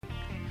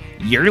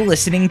You're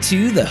listening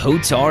to the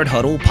Hotard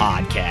Huddle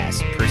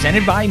podcast,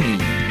 presented by me,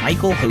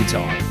 Michael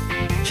Hotard.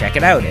 Check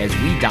it out as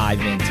we dive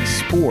into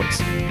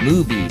sports,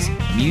 movies,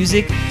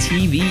 music,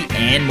 TV,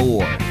 and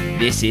more.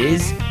 This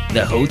is the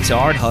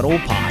Hotard Huddle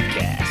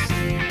podcast.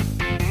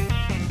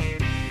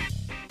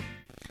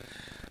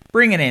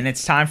 Bring it in.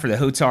 It's time for the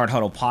Hotard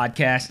Huddle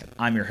podcast.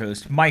 I'm your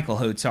host, Michael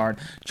Hotard.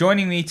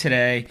 Joining me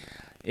today,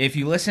 if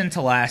you listened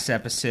to last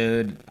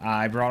episode,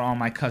 I brought on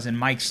my cousin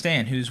Mike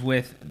Stan, who's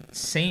with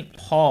St.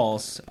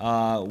 Paul's,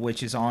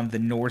 which is on the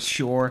North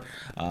Shore,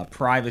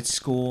 private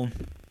school,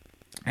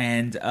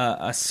 and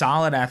a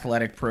solid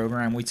athletic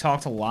program. We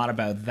talked a lot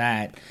about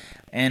that.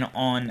 And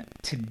on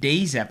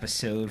today's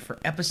episode, for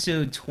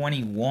episode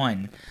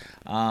 21,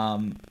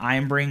 I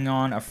am bringing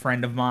on a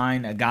friend of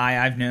mine, a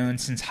guy I've known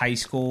since high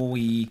school.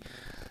 We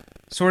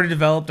sort of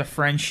developed a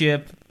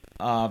friendship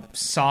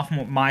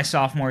my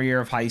sophomore year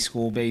of high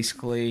school,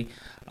 basically.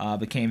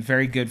 Became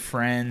very good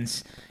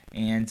friends.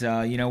 And,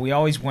 we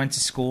always went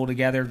to school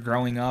together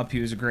growing up. He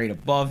was a grade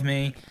above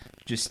me.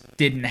 Just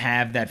didn't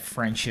have that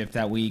friendship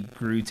that we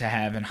grew to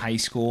have in high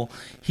school.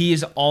 He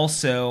is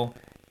also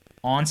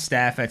on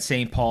staff at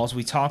St. Paul's.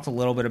 We talked a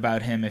little bit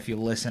about him if you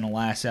listen to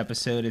last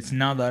episode. It's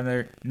none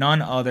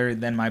other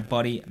than my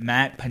buddy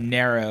Matt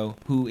Panero,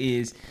 who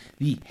is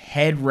the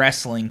head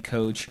wrestling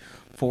coach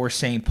for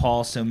St.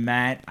 Paul. So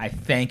Matt, I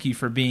thank you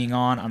for being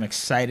on. I'm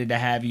excited to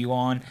have you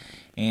on.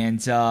 And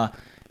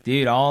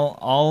dude,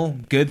 all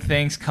good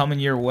things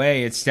coming your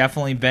way. It's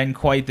definitely been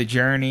quite the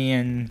journey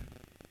and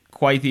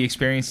quite the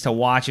experience to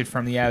watch it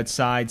from the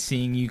outside,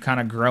 seeing you kind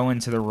of grow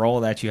into the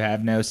role that you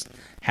have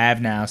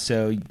now.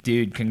 So,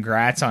 dude,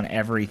 congrats on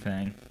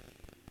everything.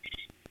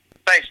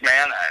 Thanks,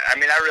 man. I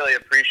mean, I really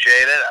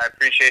appreciate it. I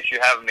appreciate you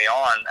having me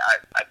on.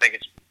 I think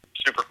it's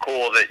super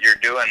cool that you're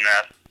doing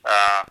this.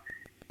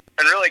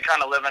 And really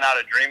kind of living out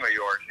a dream of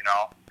yours,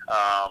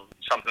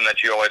 something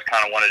that you always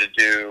kind of wanted to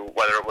do,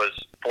 whether it was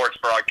sports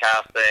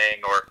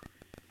broadcasting or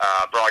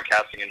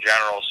broadcasting in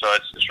general. So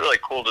it's really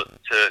cool to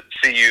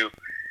see you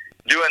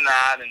doing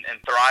that and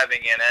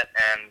thriving in it.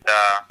 And,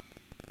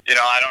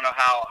 I don't know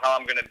how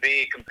I'm going to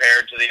be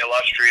compared to the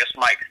illustrious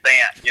Mike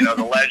Stant,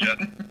 the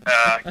legend.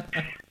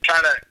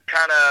 Kind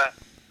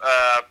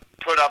of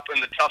put up in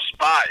the tough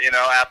spot,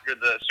 after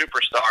the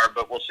superstar,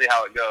 but we'll see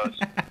how it goes.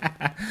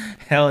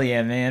 Hell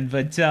yeah, man.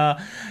 But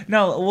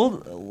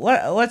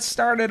let's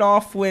start it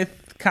off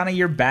with kind of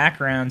your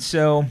background.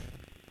 So,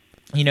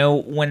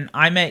 when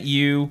I met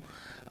you,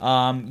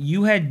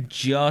 you had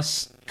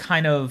just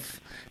kind of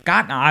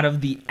gotten out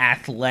of the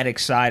athletic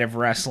side of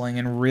wrestling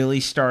and really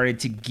started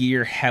to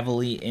gear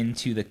heavily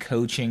into the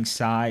coaching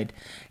side.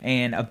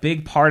 And a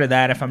big part of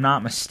that, if I'm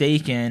not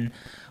mistaken,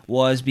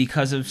 was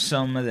because of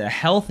some of the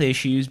health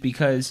issues,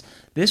 because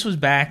this was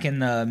back in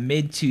the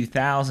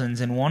mid-2000s,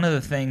 and one of the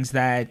things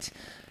that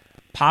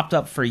popped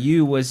up for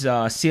you was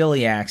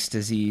celiac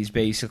disease,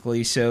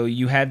 basically. So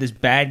you had this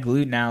bad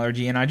gluten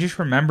allergy, and I just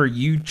remember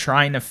you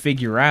trying to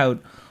figure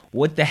out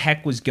what the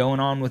heck was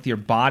going on with your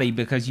body,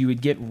 because you would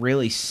get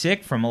really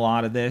sick from a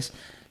lot of this.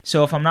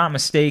 So if I'm not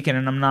mistaken,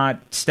 and I'm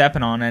not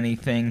stepping on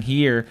anything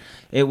here,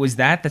 it was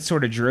that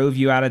sort of drove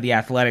you out of the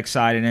athletic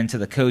side and into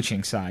the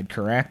coaching side,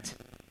 correct?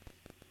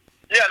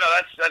 Yeah, no,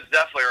 that's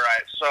definitely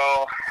right.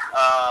 So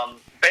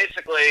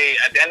basically,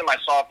 at the end of my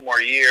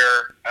sophomore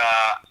year,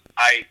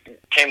 I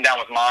came down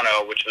with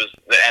mono, which was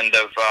the end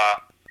of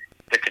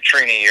the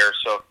Katrina year,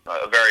 so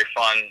a very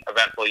fun,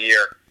 eventful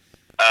year.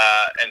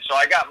 And so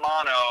I got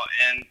mono,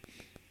 and,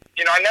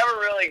 I never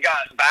really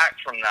got back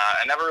from that.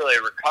 I never really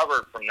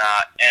recovered from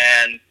that.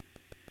 And,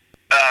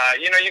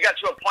 you got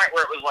to a point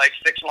where it was like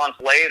 6 months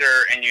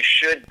later, and you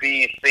should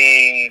be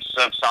seeing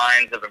some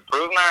signs of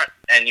improvement,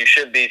 and you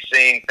should be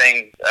seeing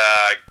things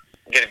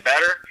getting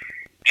better,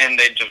 and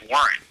they just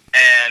weren't.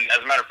 And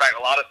as a matter of fact,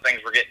 a lot of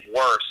things were getting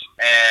worse.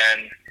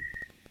 And,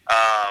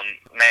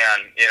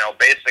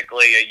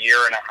 basically a year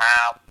and a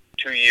half,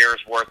 2 years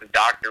worth of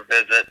doctor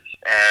visits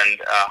and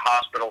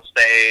hospital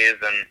stays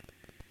and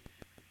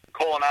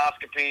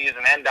colonoscopies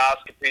and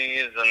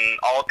endoscopies and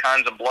all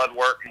kinds of blood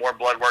work, more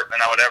blood work than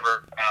I would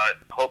ever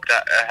hope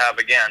to have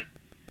again.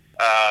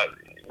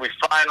 We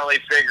finally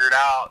figured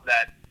out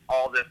that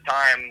all this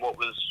time what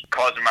was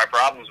causing my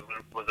problems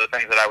was the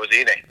things that I was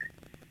eating.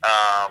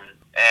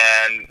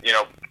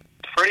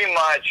 Pretty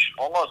much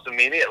almost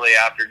immediately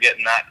after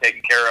getting that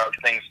taken care of,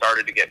 things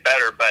started to get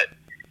better. But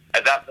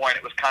at that point,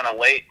 it was kind of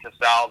late to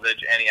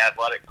salvage any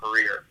athletic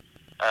career,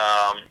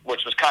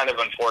 which was kind of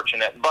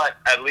unfortunate. But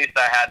at least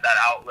I had that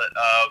outlet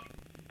of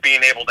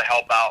being able to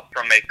help out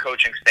from a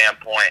coaching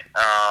standpoint,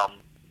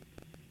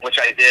 which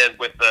I did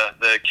with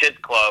the kids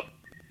club.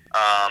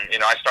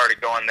 I started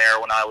going there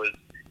when I was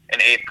in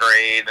 8th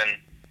grade and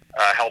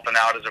helping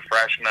out as a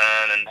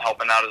freshman and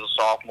helping out as a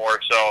sophomore.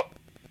 So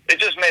it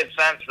just made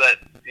sense that,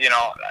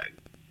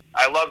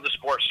 I love the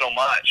sport so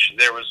much.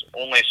 There was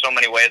only so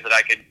many ways that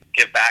I could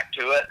give back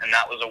to it, and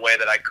that was a way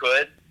that I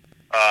could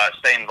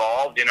stay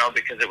involved,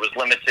 because it was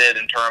limited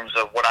in terms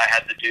of what I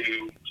had to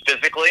do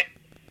physically.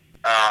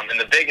 And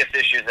the biggest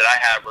issues that I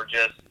had were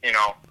just,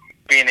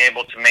 being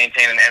able to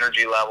maintain an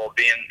energy level,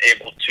 being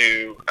able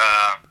to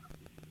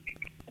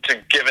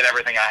give it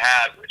everything I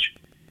had, which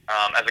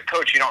as a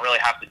coach, you don't really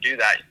have to do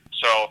that.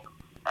 So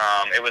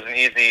it was an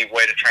easy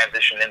way to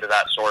transition into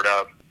that sort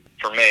of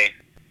for me.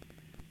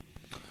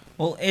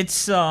 Well,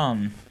 it's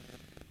one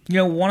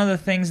of the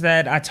things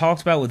that I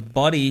talked about with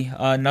Buddy,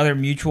 another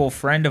mutual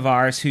friend of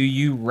ours who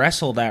you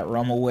wrestled at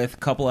Rummel with a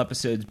couple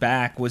episodes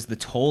back, was the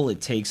toll it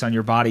takes on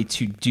your body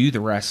to do the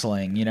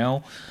wrestling.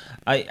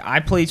 I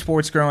played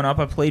sports growing up.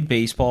 I played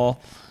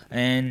baseball,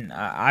 and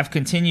I've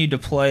continued to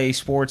play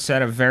sports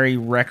at a very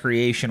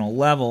recreational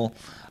level.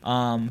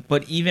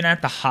 But even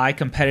at the high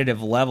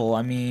competitive level,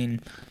 I mean,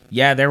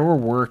 yeah, there were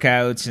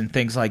workouts and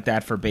things like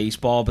that for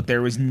baseball, but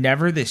there was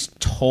never this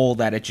toll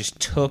that it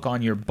just took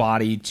on your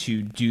body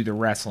to do the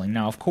wrestling.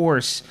 Now, of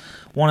course,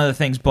 one of the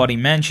things Buddy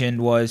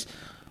mentioned was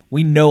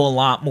we know a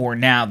lot more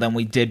now than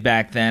we did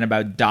back then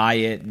about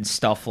diet and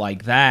stuff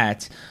like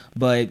that,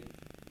 but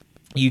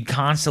you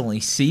constantly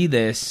see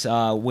this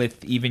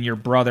with even your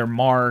brother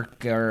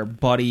Mark or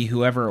Buddy,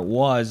 whoever it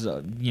was,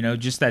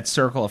 just that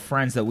circle of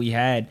friends that we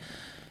had.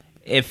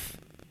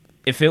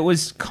 If it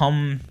was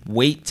come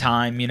wait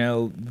time,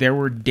 there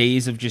were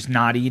days of just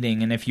not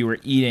eating, and if you were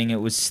eating, it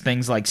was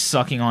things like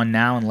sucking on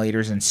now and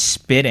laters and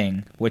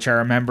spitting, which I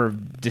remember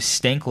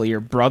distinctly your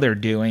brother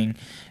doing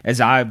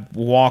as I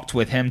walked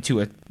with him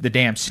to the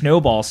damn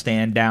snowball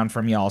stand down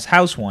from y'all's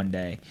house one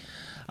day.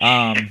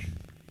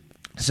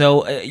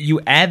 So you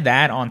add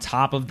that on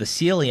top of the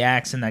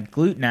celiacs and that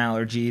gluten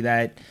allergy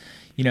that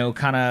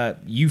kind of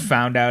you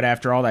found out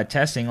after all that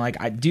testing. Like,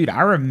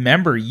 I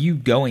remember you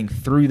going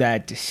through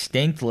that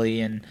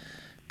distinctly, and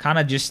kind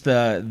of just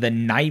the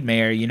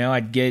nightmare.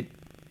 I'd get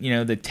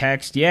the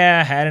text,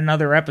 yeah, had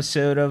another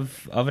episode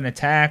of an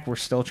attack. We're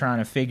still trying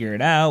to figure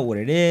it out what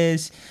it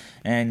is,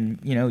 and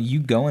you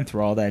going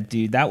through all that,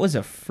 dude. That was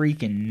a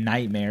freaking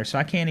nightmare. So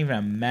I can't even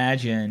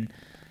imagine,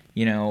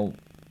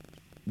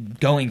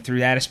 going through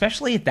that,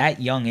 especially at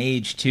that young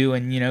age too.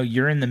 And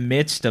you're in the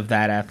midst of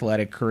that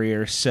athletic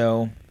career,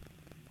 so.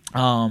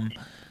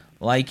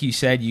 Like you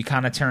said, you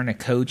kind of turn to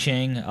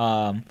coaching,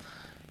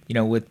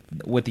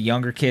 with the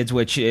younger kids,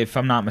 which, if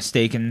I'm not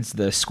mistaken, is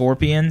the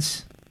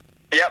Scorpions.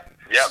 Yep.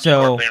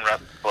 So, Scorpion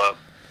Wrestling Club.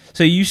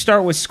 So you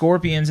start with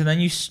Scorpions, and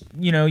then you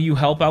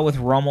help out with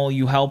Rummel,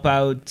 you help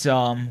out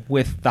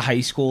with the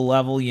high school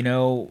level,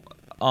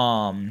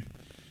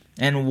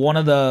 and one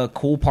of the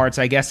cool parts,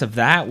 I guess, of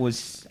that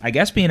was, I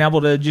guess, being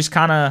able to just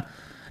kind of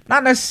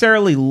not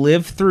necessarily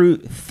live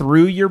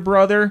through your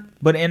brother,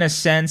 but in a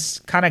sense,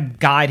 kind of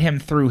guide him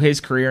through his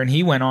career. And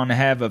he went on to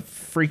have a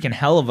freaking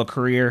hell of a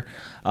career,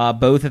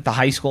 both at the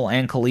high school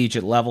and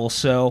collegiate level.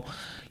 So,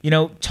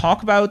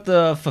 talk about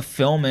the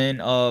fulfillment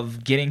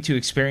of getting to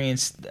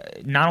experience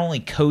not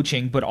only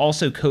coaching, but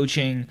also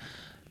coaching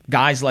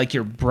guys like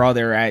your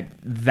brother at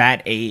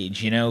that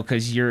age,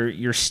 because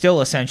you're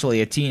still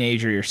essentially a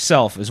teenager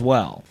yourself as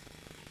well.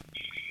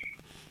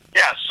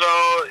 Yeah, so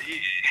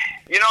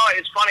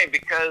it's funny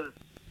because,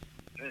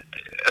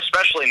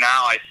 especially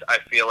now, I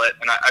feel it,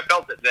 and I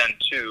felt it then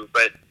too,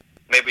 but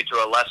maybe to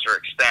a lesser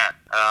extent.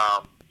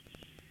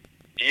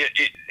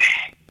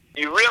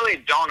 You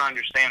really don't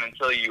understand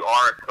until you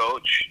are a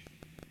coach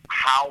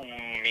how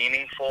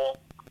meaningful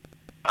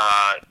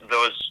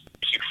those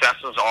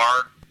successes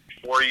are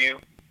for you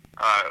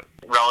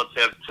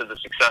relative to the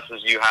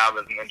successes you have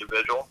as an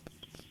individual.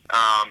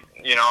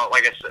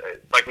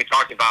 Like we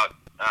talked about,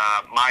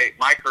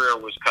 my career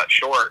was cut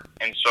short,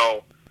 and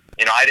so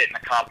I didn't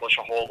accomplish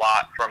a whole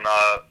lot from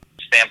a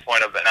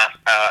standpoint of an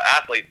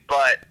athlete,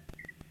 but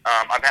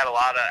I've had a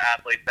lot of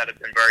athletes that have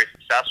been very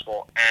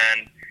successful,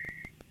 and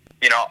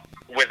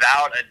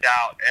without a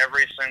doubt,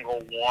 every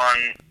single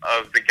one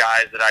of the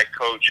guys that I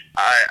coach,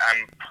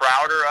 I'm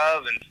prouder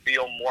of and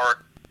feel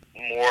more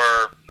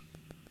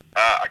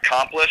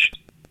accomplished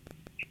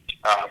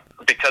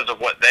because of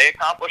what they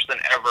accomplished than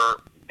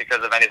ever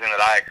because of anything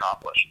that I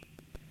accomplished.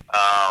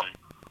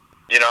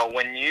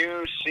 When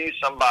you see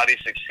somebody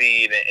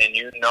succeed and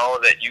you know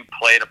that you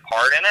played a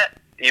part in it,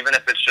 even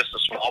if it's just a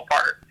small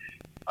part,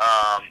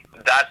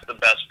 that's the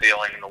best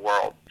feeling in the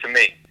world to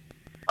me,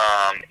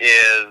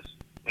 is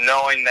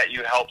knowing that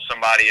you helped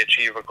somebody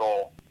achieve a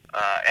goal.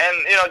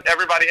 And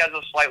everybody has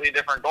a slightly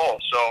different goal.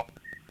 So,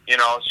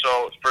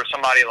 so for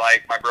somebody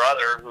like my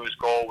brother, whose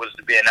goal was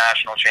to be a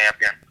national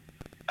champion,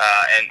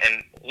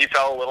 and he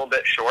fell a little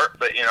bit short,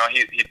 but, he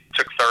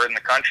took third in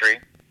the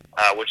country,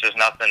 which is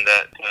nothing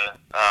to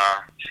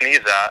sneeze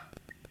at.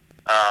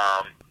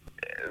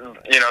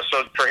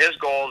 So for his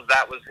goals,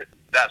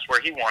 that's where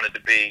he wanted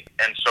to be,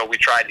 and so we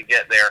tried to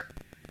get there,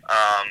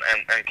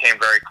 and came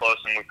very close,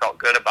 and we felt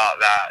good about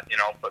that.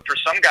 But for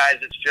some guys,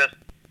 it's just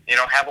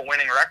have a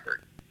winning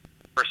record.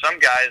 For some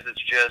guys,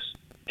 it's just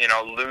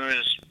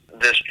lose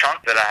this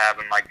chunk that I have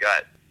in my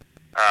gut.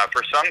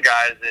 For some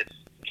guys, it's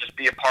just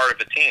be a part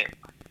of a team.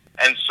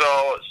 And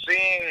so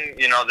seeing,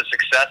 the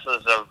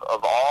successes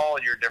of all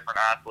your different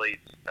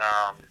athletes,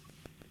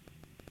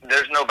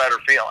 there's no better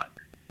feeling.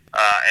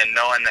 And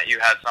knowing that you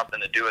had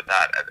something to do with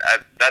that,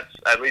 that's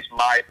at least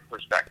my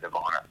perspective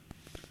on it.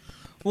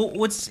 Well,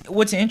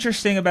 what's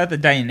interesting about the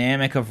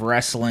dynamic of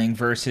wrestling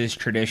versus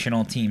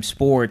traditional team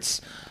sports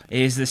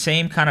is the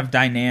same kind of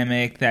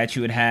dynamic that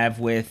you would have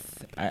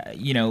with,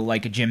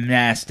 like a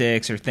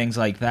gymnastics or things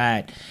like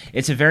that.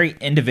 It's a very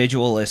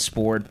individualist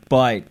sport,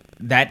 but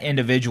that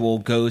individual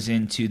goes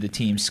into the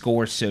team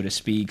score, so to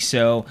speak.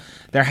 So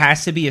there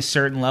has to be a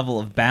certain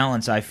level of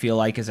balance, I feel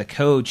like, as a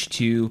coach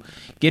to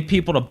get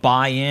people to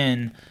buy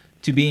in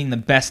to being the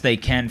best they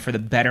can for the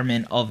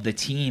betterment of the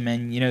team.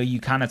 And,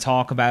 you kind of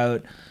talk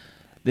about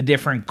the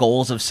different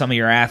goals of some of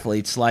your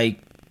athletes,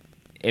 like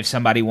if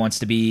somebody wants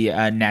to be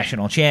a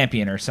national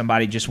champion or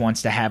somebody just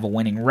wants to have a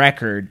winning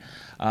record,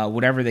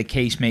 whatever the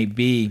case may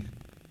be.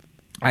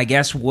 I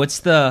guess what's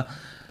the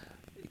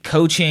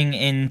coaching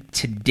in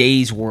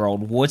today's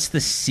world? What's the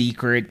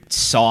secret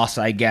sauce,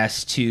 I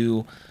guess,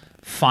 to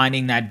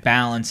finding that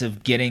balance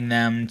of getting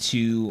them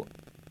to,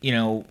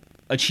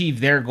 achieve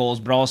their goals,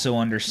 but also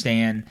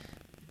understand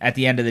at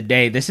the end of the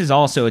day, this is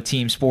also a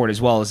team sport as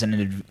well as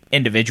an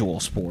individual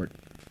sport?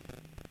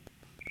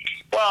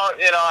 Well,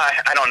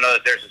 I don't know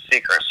that there's a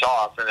secret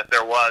sauce, and if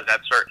there was, I'd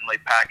certainly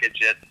package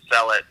it,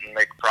 sell it, and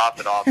make a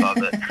profit off of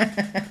it.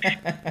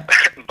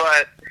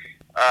 but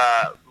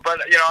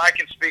I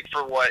can speak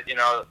for what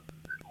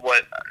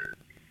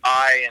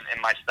I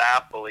and my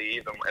staff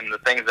believe, and the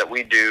things that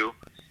we do.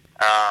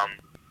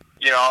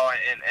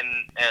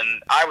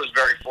 And I was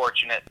very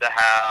fortunate to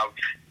have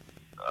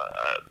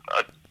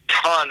a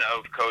ton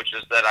of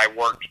coaches that I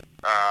worked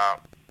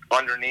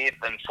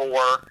underneath and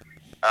for.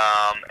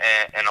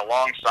 And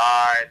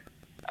alongside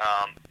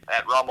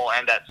at Rummel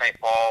and at St.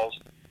 Paul's.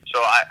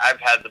 So I've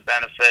had the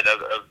benefit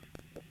of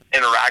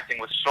interacting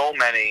with so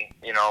many,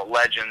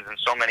 legends and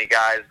so many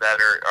guys that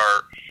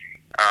are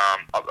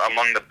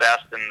among the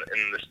best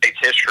in the state's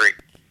history.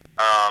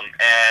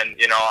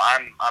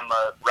 I'm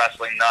a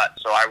wrestling nut,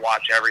 so I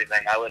watch everything.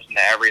 I listen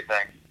to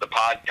everything, the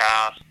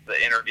podcasts,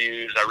 the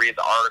interviews, I read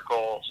the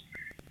articles,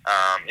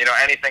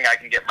 anything I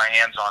can get my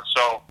hands on.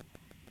 So,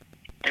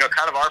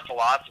 kind of our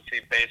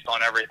philosophy based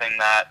on everything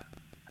that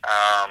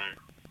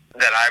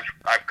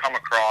I've come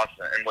across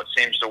and what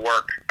seems to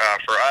work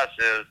for us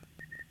is,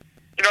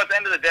 at the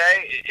end of the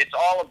day, it's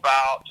all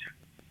about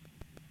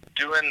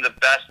doing the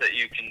best that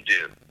you can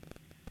do.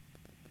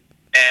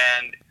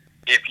 And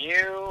if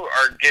you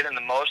are getting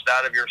the most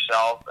out of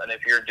yourself, and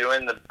if you're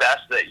doing the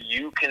best that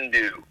you can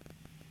do,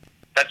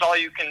 that's all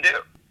you can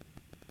do.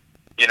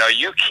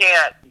 You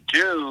can't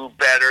do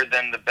better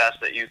than the best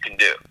that you can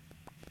do.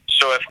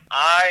 So if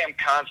I am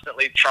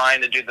constantly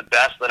trying to do the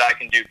best that I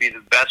can do, be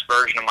the best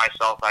version of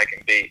myself I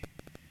can be,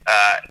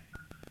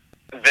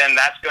 then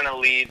that's going to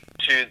lead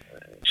to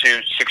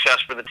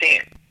success for the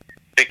team.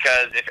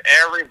 Because if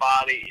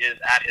everybody is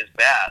at his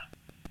best,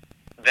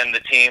 then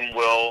the team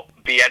will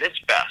be at its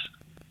best.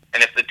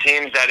 And if the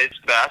team's at its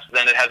best,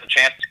 then it has a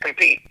chance to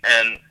compete.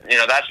 And,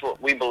 that's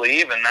what we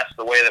believe, and that's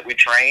the way that we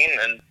train.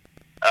 And,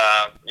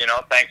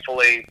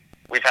 thankfully,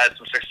 we've had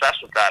some success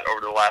with that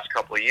over the last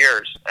couple of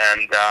years.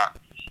 And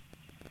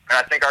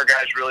I think our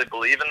guys really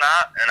believe in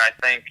that, and I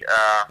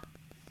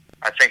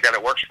think that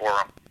it works for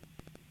them.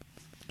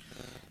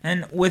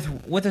 And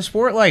with a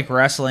sport like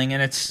wrestling,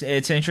 and it's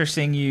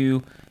interesting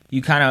you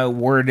kind of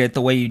worded it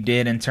the way you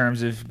did in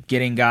terms of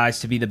getting guys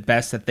to be the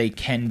best that they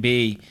can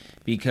be,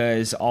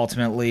 because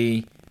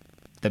ultimately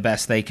the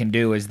best they can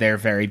do is their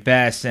very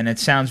best. And it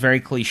sounds very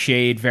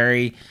cliched,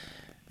 very,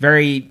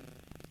 very,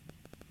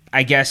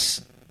 I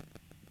guess,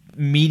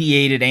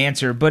 mediated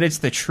answer, but it's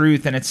the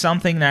truth. And it's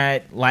something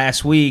that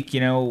last week,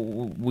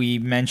 we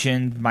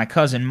mentioned my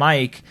cousin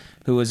Mike,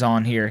 who was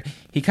on here.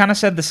 He kind of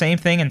said the same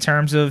thing in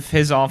terms of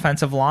his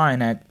offensive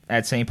line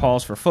at St.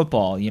 Paul's for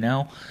football,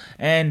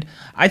 And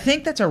I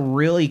think that's a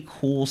really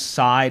cool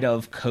side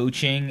of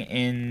coaching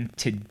in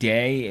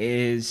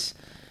today is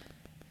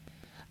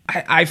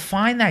I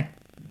find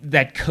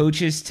that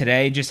coaches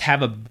today just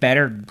have a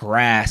better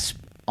grasp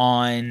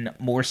on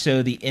more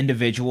so the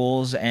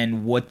individuals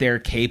and what they're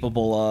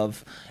capable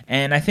of.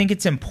 And I think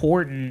it's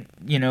important,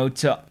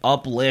 to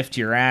uplift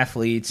your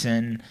athletes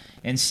and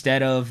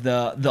instead of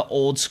the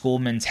old school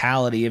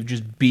mentality of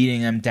just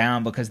beating them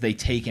down because they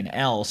take an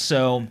L.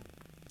 So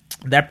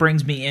that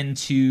brings me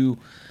into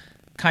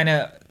kind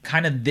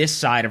of this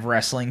side of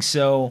wrestling.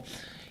 So,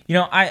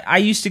 I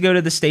used to go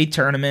to the state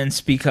tournaments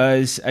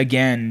because,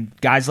 again,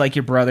 guys like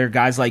your brother,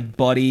 guys like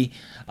Buddy,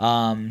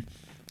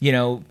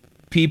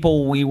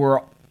 people we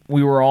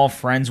were all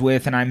friends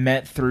with, and I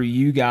met through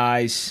you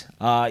guys.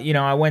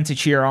 I went to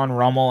cheer on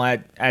Rummel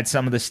at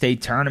some of the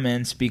state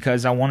tournaments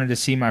because I wanted to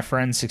see my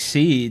friends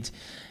succeed,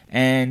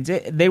 and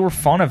they were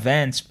fun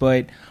events.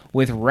 But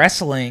with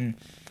wrestling,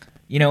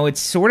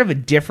 it's sort of a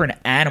different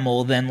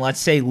animal than,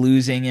 let's say,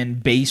 losing in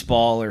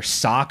baseball or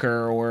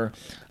soccer or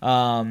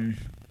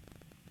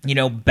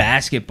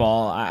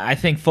basketball. I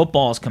think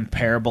football is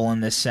comparable in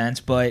this sense,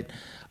 but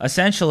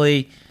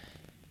essentially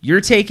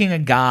you're taking a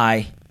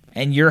guy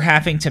and you're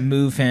having to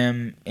move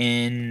him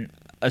in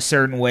a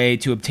certain way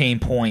to obtain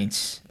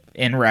points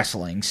in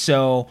wrestling.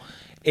 So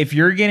if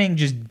you're getting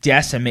just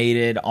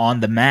decimated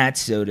on the mat,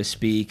 so to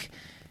speak,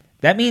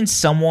 that means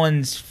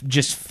someone's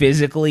just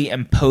physically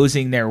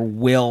imposing their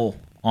will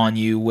on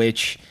you,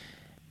 which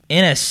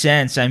in a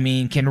sense, I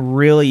mean, can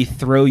really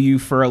throw you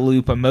for a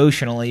loop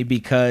emotionally,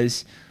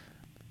 because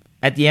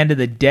at the end of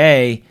the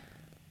day,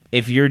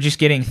 if you're just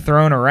getting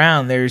thrown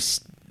around,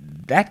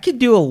 that could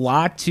do a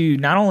lot to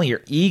not only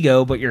your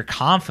ego, but your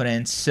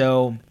confidence.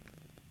 So,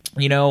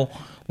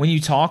 when you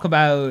talk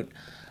about,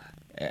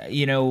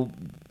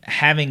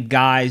 having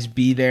guys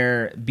be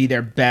their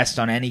best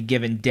on any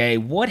given day,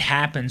 what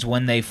happens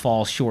when they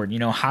fall short?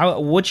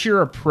 What's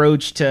your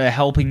approach to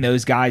helping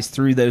those guys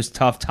through those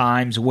tough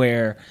times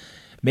where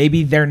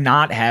maybe they're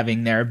not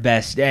having their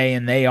best day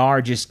and they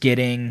are just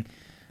getting,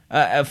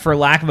 for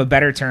lack of a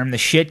better term, the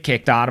shit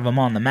kicked out of them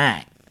on the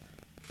mat?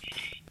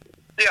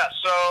 Yeah,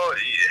 so,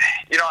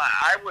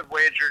 I would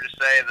wager to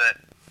say that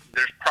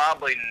there's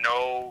probably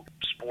no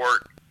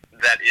sport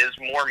that is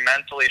more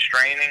mentally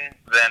straining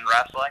than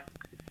wrestling,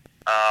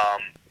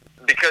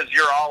 because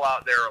you're all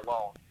out there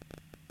alone.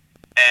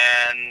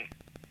 And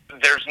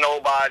there's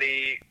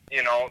nobody,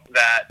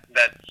 that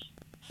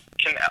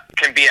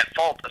can be at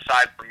fault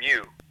aside from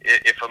you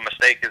if a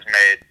mistake is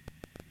made.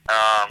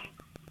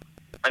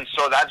 And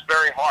so that's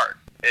very hard.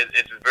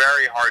 It's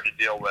very hard to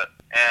deal with.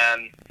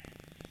 And,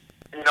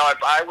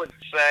 if I would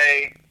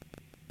say,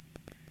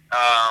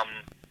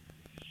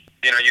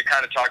 you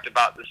kind of talked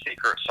about the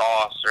secret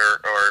sauce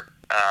or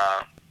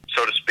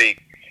so to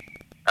speak.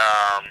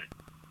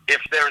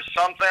 If there's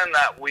something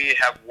that we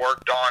have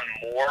worked on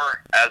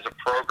more as a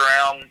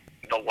program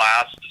the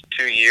last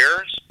 2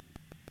 years,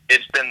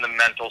 it's been the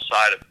mental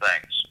side of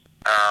things.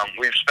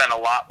 We've spent a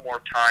lot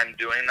more time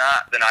doing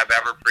that than I've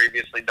ever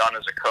previously done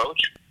as a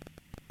coach.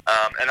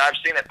 And I've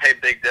seen it pay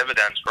big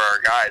dividends for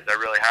our guys. I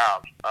really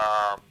have.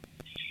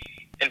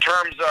 In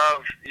terms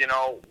of,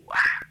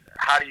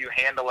 how do you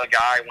handle a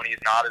guy when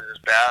he's not at his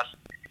best?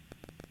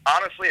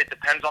 Honestly, it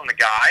depends on the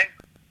guy.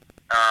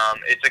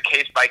 It's a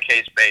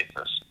case-by-case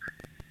basis.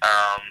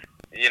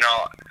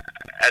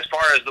 As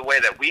far as the way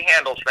that we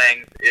handle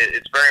things,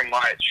 it's very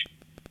much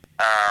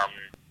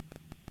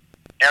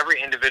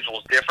every individual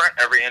is different,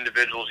 every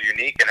individual is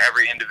unique, and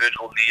every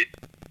individual needs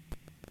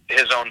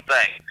his own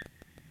thing.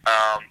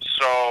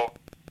 So,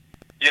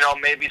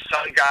 maybe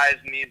some guys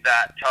need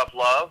that tough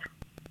love,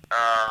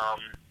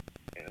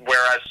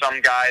 whereas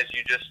some guys,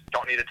 you just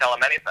don't need to tell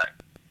them anything.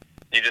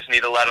 You just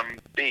need to let them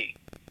be.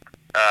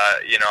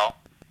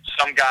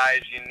 Some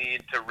guys you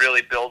need to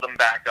really build them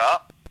back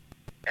up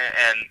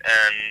and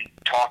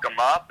talk them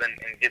up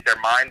and get their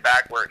mind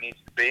back where it needs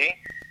to be.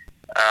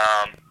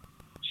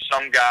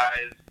 Some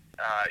guys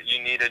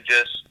you need to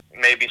just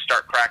maybe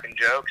start cracking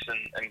jokes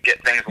and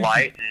get things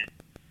light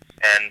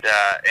and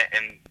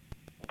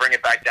bring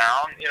it back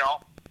down.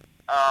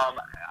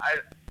 I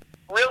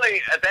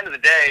really, at the end of the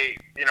day,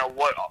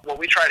 what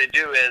we try to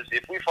do is,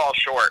 if we fall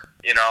short,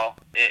 in a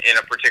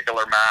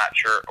particular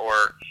match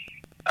or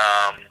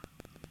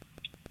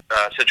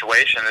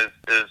situation,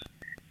 is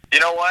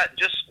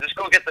just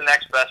go get the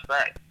next best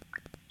thing.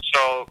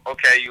 So,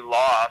 okay, you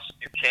lost,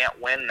 you can't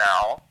win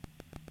now.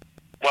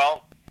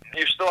 Well,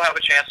 you still have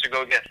a chance to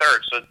go get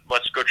third, so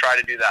let's go try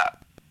to do that.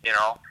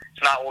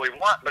 It's not what we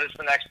want, but it's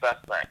the next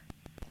best thing.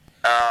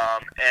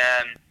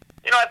 And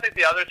I think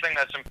the other thing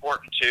that's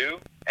important too,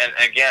 and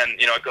again,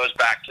 it goes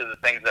back to the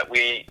things that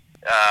we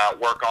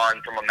work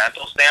on from a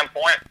mental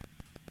standpoint,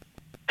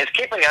 is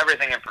keeping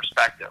everything in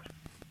perspective.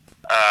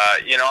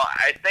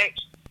 I think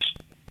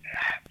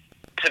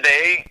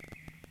today,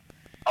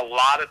 a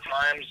lot of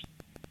times,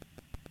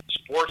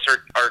 sports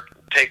are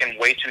taken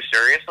way too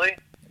seriously.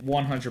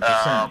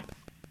 100%.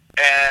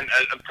 And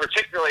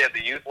particularly at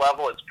the youth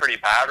level, it's pretty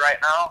bad right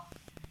now.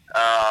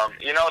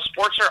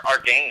 Sports are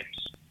games.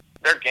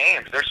 They're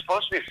games. They're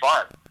supposed to be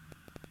fun.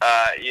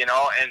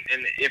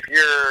 And if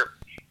you're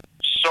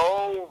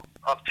so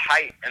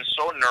uptight and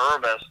so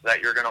nervous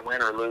that you're going to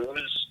win or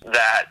lose,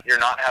 that you're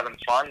not having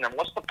fun, then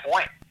what's the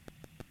point?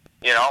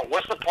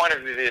 What's the point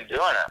of you doing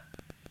it?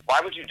 Why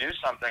would you do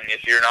something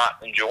if you're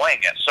not enjoying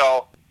it?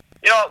 So,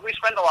 we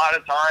spend a lot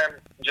of time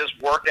just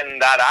working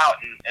that out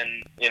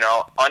and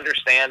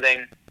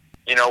understanding,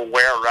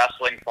 where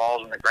wrestling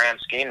falls in the grand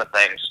scheme of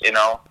things.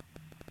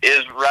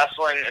 Is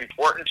wrestling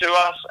important to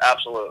us?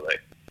 Absolutely.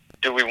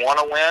 Do we want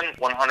to win?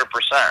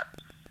 100%.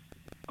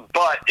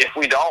 But if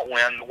we don't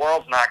win, the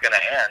world's not going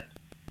to end.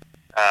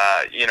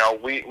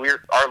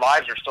 Our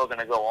lives are still going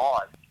to go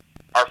on.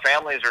 Our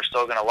families are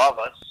still going to love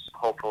us,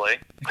 hopefully.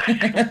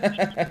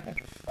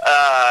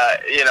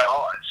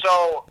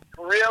 So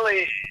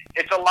really,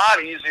 it's a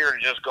lot easier to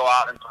just go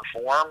out and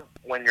perform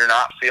when you're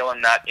not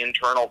feeling that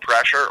internal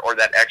pressure or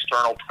that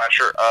external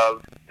pressure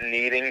of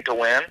needing to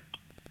win.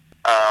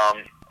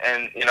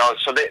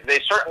 So they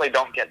certainly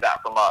don't get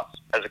that from us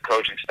as a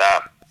coaching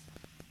staff.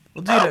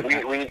 Well,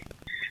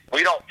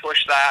 we don't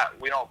push that.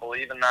 We don't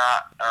believe in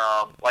that.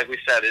 Like we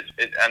said,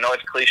 I know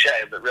it's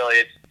cliche, but really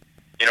it's,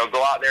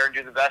 go out there and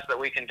do the best that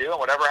we can do, and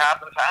whatever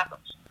happens,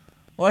 happens.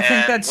 Well, I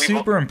think that's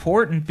super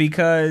important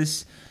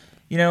because,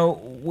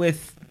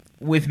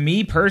 with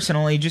me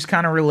personally, just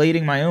kind of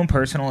relating my own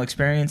personal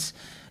experience,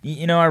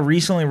 I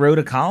recently wrote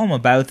a column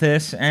about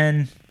this,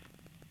 and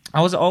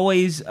I was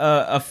always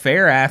a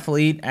fair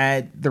athlete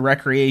at the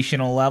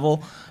recreational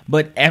level,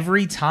 but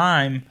every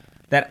time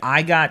that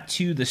I got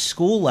to the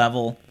school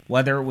level,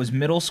 whether it was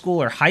middle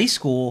school or high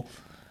school,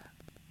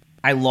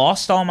 I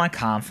lost all my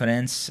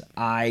confidence.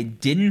 I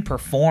didn't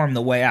perform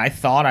the way I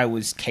thought I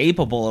was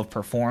capable of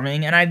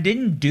performing, and I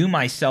didn't do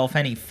myself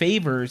any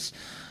favors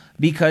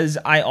because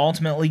I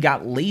ultimately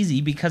got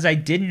lazy because I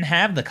didn't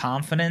have the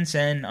confidence.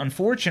 And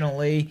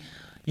unfortunately,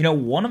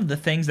 one of the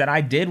things that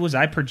I did was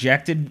I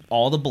projected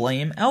all the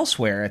blame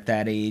elsewhere at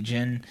that age.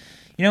 And,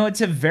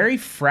 it's a very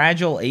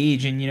fragile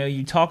age. And,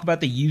 you talk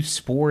about the youth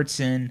sports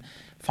and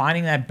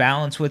finding that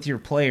balance with your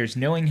players,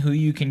 knowing who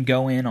you can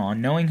go in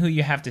on, knowing who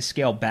you have to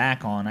scale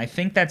back on. I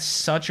think that's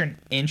such an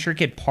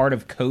intricate part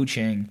of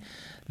coaching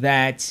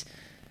that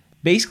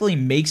basically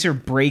makes or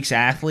breaks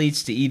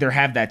athletes to either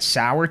have that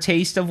sour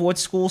taste of what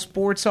school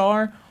sports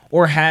are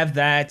or have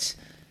that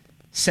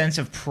sense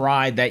of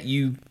pride that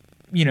you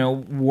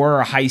were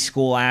a high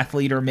school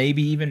athlete or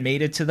maybe even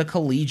made it to the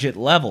collegiate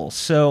level.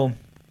 So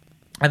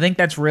I think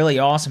that's really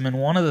awesome. And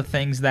one of the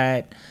things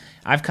that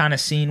I've kind of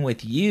seen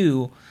with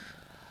you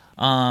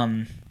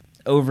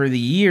over the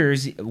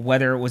years,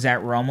 whether it was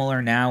at Rummel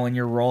or now in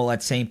your role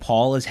at St.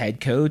 Paul as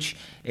head coach,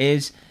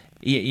 is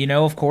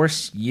of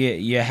course,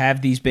 you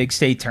have these big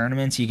state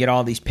tournaments. You get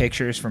all these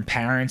pictures from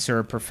parents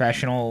or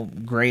professional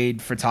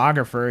grade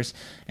photographers,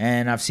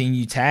 and I've seen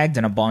you tagged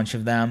in a bunch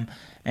of them.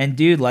 And,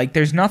 dude,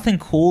 there's nothing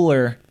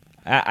cooler,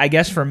 I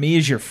guess, for me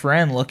as your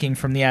friend looking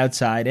from the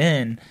outside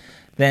in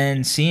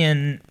than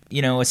seeing,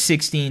 a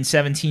 16,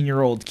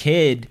 17-year-old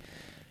kid,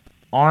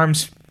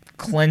 arms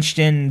clenched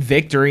in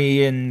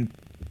victory and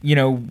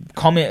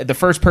the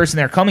first person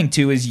they're coming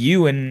to is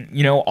you and,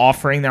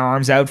 offering their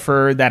arms out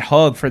for that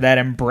hug, for that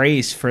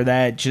embrace, for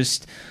that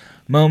just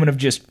moment of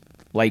just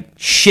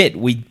shit,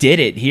 we did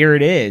it. Here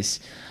it is.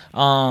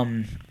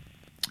 And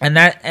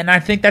I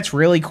think that's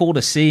really cool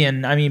to see.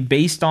 And I mean,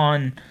 based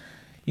on,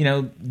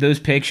 those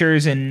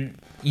pictures and,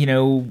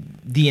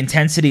 the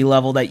intensity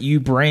level that you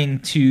bring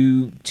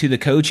to the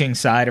coaching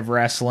side of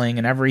wrestling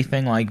and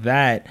everything like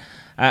that,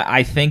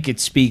 I think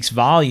it speaks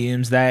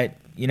volumes that,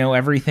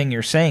 everything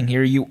you're saying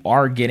here, you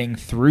are getting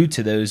through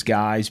to those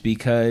guys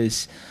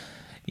because,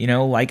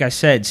 like I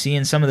said,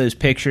 seeing some of those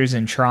pictures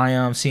in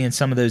Triumph, seeing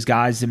some of those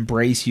guys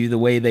embrace you the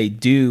way they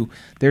do,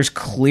 there's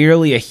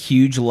clearly a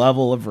huge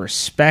level of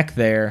respect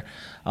there,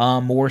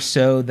 more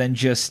so than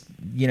just,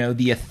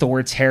 the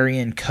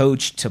authoritarian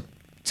coach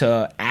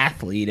to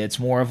athlete. It's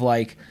more of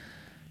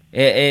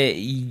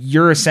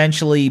you're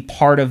essentially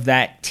part of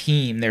that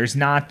team. There's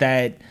not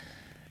that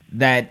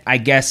I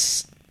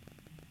guess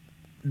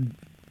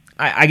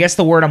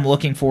the word I'm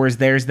looking for is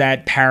there's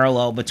that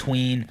parallel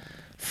between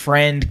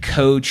friend,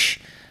 coach,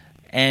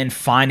 and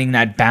finding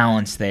that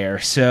balance there.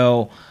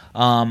 So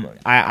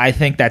I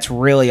think that's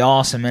really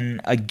awesome. And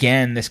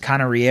again, this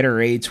kind of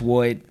reiterates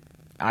what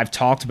I've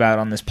talked about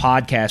on this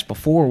podcast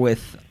before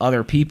with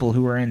other people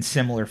who are in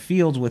similar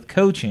fields with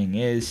coaching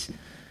is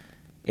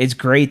it's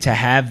great to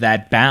have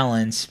that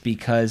balance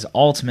because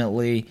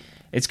ultimately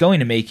it's going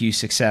to make you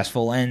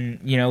successful.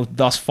 And,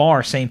 thus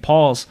far, St.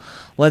 Paul's,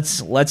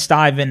 let's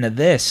dive into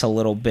this a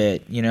little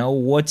bit.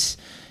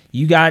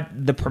 You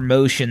got the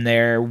promotion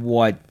there,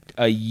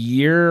 a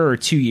year or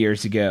 2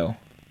 years ago?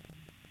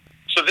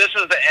 So this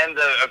is the end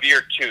of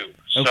year 2.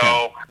 Okay.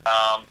 So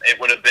it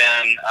would have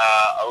been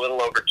a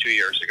little over 2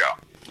 years ago.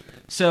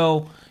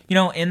 So,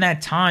 in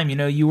that time,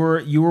 you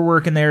were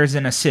working there as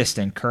an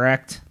assistant,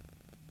 correct?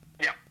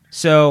 Yeah.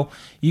 So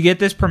you get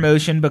this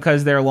promotion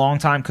because their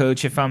longtime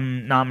coach, if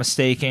I'm not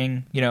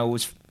mistaken,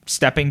 was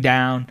stepping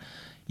down.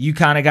 You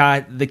kind of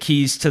got the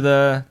keys to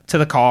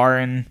the car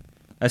and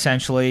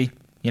essentially,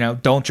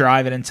 don't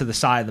drive it into the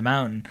side of the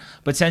mountain.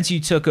 But since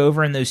you took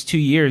over in those 2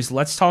 years,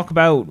 let's talk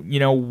about,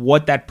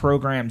 what that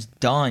program's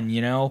done.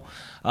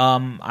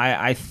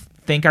 I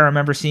think I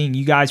remember seeing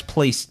you guys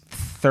place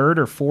 3rd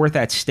or 4th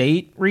at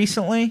state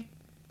recently.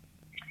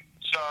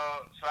 So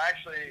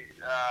actually,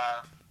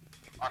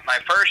 on my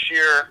first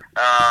year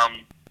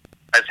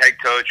as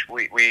head coach,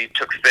 we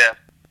took 5th.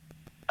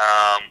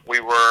 We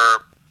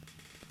were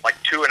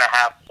 2.5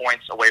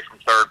 points away from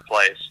 3rd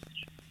place.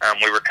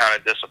 We were kind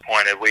of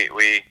disappointed.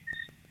 We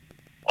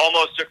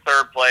almost took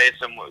 3rd place,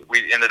 and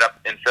we ended up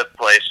in 5th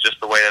place, just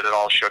the way that it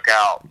all shook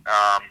out.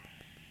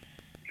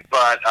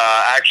 But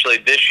actually,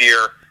 this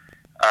year,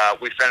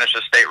 we finished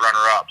as state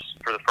runner-ups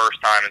for the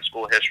first time in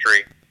school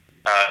history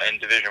in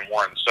Division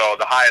I. So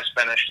the highest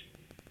finish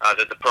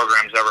that the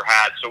program's ever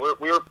had. So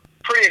we were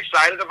pretty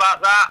excited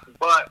about that,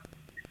 but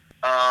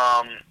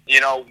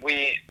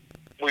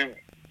we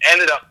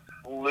ended up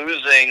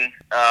losing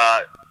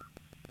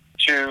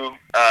to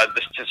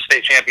the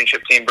state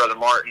championship team, Brother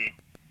Martin,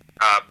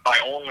 by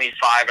only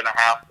 5.5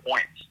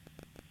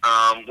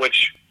 points,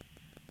 which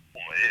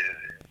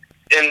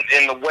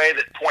in the way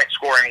that point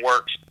scoring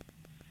works,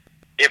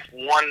 if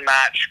one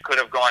match could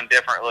have gone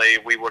differently,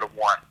 we would have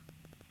won.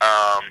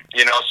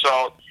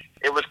 So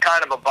it was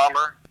kind of a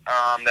bummer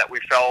that we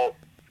fell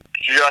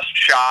just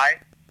shy.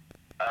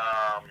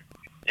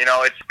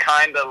 It's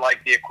kind of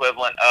like the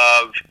equivalent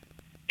of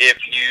if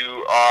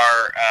you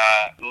are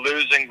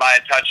losing by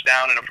a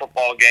touchdown in a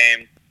football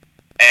game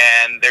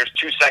and there's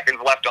 2 seconds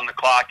left on the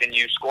clock and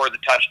you score the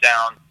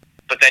touchdown,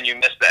 but then you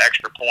miss the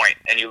extra point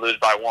and you lose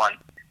by 1.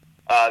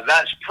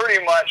 That's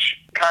pretty much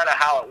kind of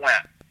how it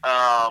went.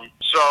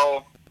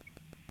 So,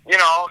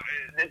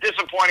 a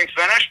disappointing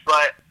finish,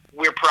 but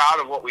we're proud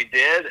of what we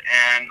did,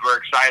 and we're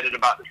excited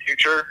about the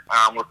future.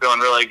 We're feeling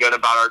really good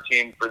about our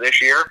team for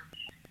this year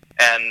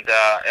and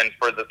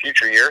for the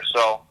future year.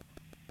 So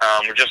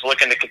we're just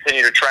looking to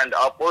continue to trend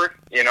upward.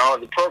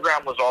 The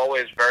program was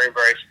always very,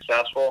 very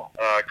successful.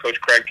 Coach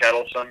Craig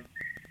Kettleson,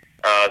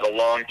 the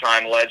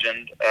longtime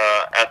legend,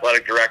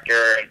 athletic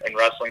director and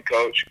wrestling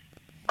coach,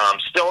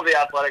 still the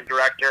athletic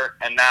director,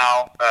 and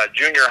now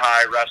junior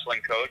high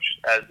wrestling coach,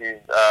 as he's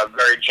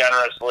very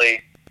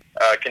generously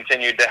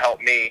continued to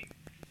help me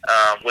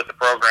with the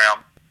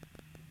program.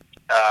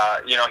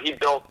 He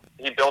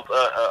built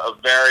a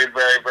very,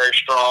 very, very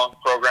strong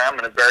program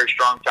and a very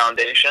strong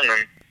foundation,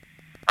 and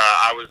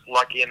I was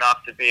lucky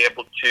enough to be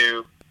able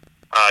to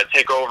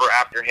take over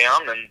after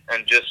him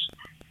and just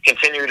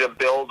continue to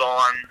build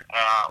on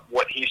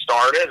what he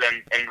started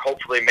and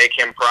hopefully make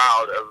him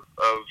proud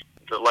of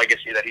the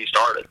legacy that he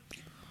started.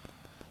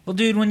 Well,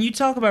 dude, when you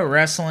talk about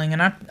wrestling,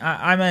 and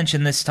I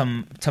mentioned this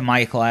to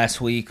Mike last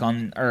week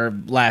on our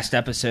last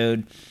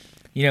episode,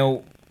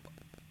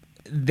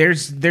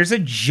 there's a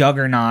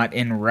juggernaut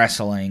in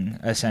wrestling,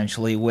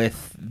 essentially,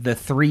 with the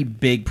 3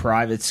 big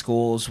private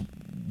schools,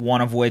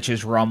 one of which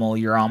is Rummel,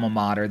 your alma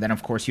mater. Then,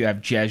 of course, you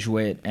have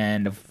Jesuit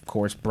and, of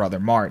course, Brother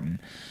Martin.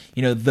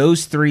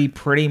 Those 3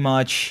 pretty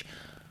much,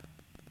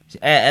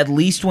 at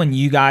least when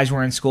you guys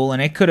were in school,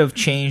 and it could have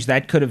changed,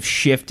 that could have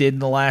shifted in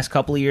the last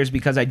couple of years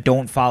because I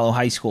don't follow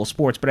high school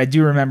sports, but I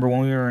do remember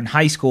when we were in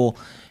high school,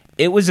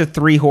 it was a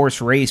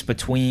 3-horse race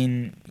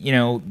between,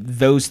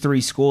 those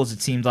 3 schools,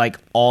 it seemed like,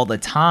 all the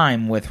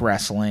time with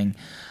wrestling.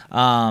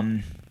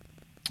 And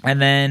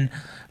then,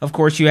 of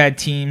course, you had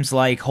teams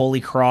like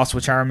Holy Cross,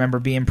 which I remember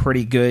being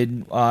pretty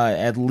good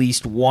at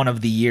least one of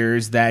the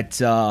years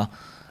that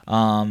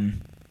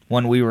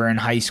when we were in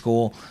high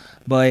school.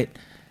 But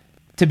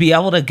to be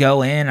able to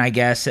go in, I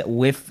guess,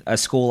 with a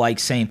school like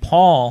St.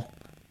 Paul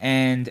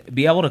and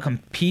be able to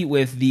compete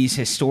with these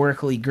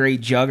historically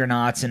great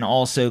juggernauts and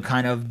also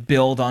kind of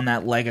build on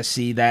that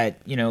legacy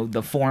that,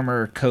 the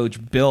former coach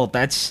built,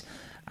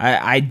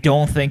 I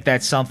don't think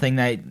that's something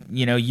that,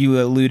 you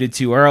alluded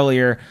to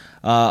earlier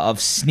of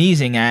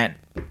sneezing at.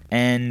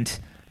 And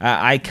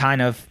I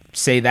kind of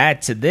say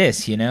that to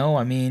this,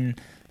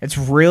 it's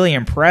really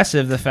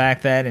impressive, the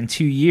fact that in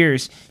 2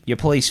 years you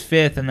place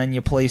 5th and then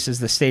you place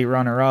as the state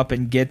runner-up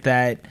and get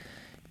that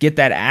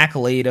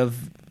accolade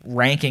of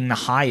ranking the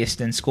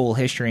highest in school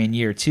history in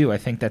year 2. I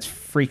think that's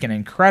freaking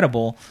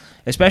incredible,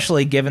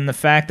 especially given the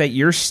fact that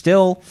you're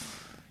still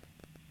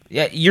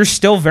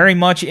very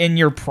much in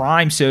your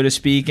prime, so to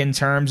speak, in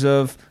terms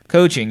of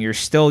coaching. You're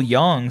still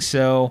young,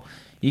 so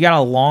you got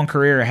a long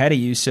career ahead of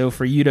you. So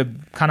for you to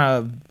kind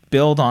of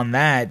build on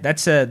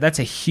that's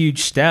a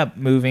huge step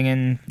moving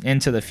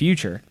into the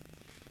future.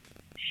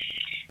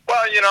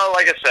 Well,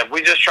 like I said,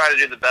 we just try to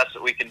do the best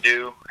that we can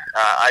do.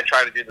 I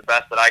try to do the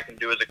best that I can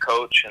do as a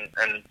coach,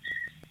 and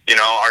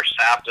our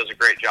staff does a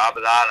great job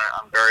of that.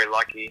 I'm very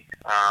lucky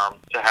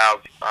to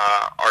have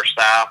our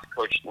staff,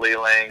 Coach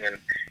Lealing and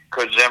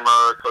Coach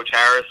Zimmer, Coach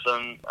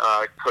Harrison,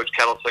 Coach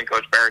Kettleson,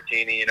 Coach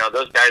Berrettini.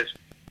 Those guys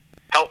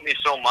help me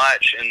so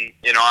much, and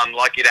I'm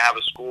lucky to have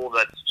a school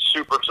that's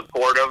super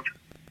supportive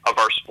of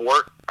our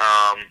sport.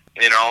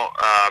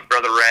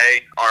 Brother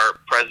Ray, our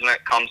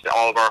president, comes to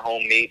all of our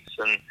home meets,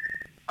 and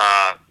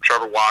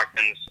Trevor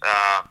Watkins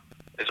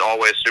is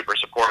always super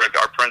supportive.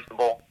 Our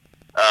principal.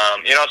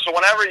 So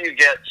whenever you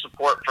get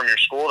support from your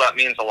school, that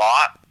means a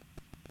lot.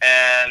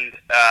 And,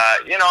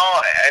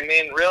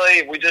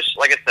 really, we just,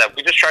 like I said,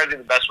 we just try to do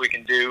the best we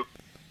can do.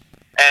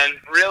 And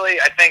really,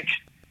 I think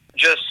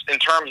just in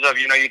terms of,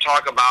 you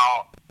talk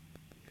about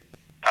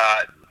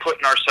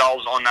putting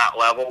ourselves on that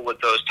level with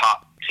those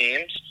top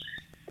teams,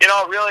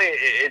 really,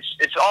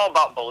 it's all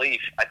about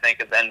belief, I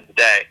think, at the end of the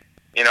day.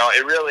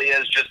 It really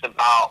is just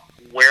about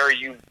where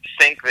you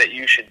think that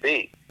you should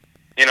be.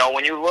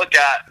 When you look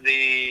at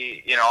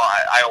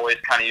I always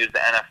kind of use the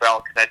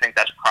NFL because I think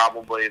that's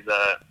probably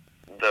the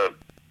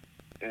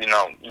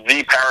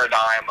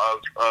paradigm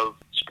of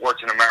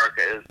sports in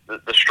America is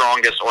the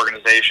strongest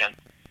organization.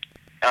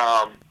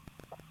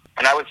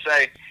 And I would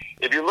say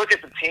if you look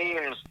at the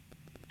teams,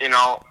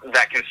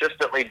 that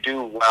consistently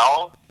do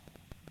well,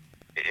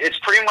 it's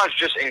pretty much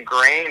just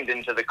ingrained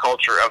into the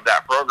culture of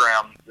that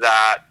program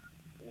that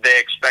they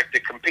expect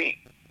to compete.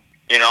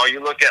 You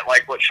look at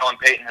like what Sean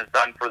Payton has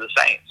done for the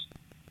Saints.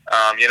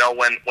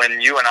 When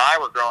you and I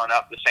were growing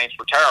up, the Saints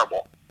were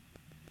terrible.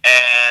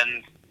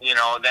 And,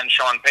 then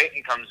Sean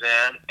Payton comes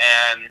in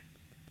and,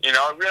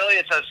 really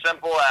it's as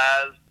simple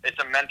as it's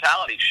a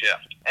mentality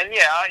shift. And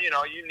yeah,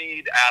 you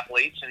need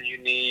athletes and you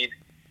need,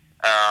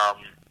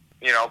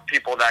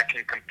 people that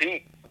can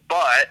compete,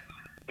 but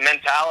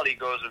mentality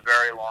goes a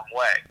very long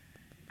way.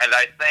 And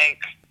I think,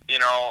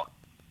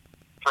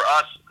 for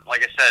us,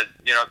 like I said,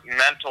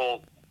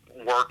 mental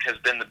work has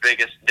been the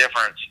biggest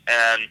difference.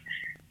 And,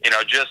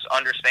 just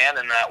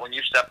understanding that when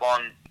you step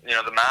on,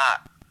 the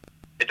mat,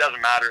 it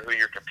doesn't matter who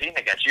you're competing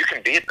against. You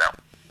can beat them.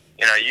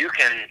 You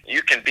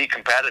can be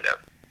competitive.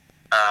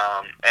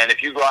 And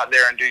if you go out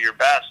there and do your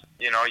best,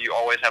 you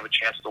always have a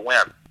chance to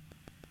win.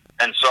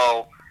 And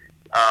so,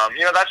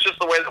 that's just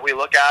the way that we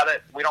look at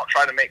it. We don't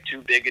try to make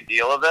too big a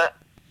deal of it,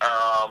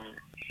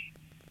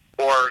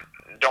 or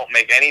don't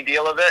make any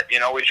deal of it.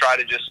 We try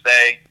to just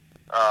stay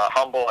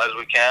humble as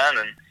we can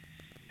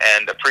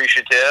and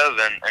appreciative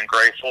and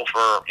grateful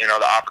for,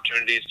 the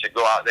opportunities to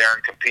go out there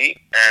and compete.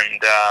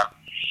 And,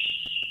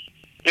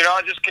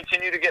 just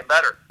continue to get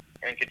better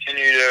and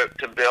continue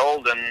to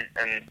build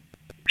and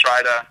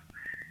try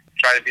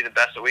to be the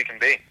best that we can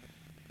be.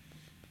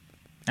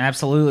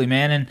 Absolutely,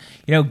 man.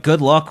 And,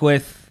 good luck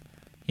with,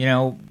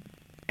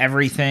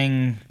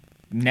 everything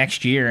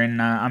next year.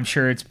 And I'm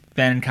sure it's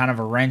been kind of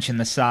a wrench in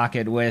the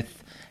socket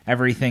with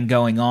everything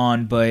going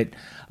on, but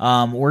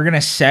we're going to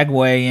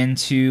segue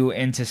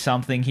into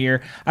something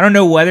here. I don't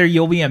know whether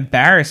you'll be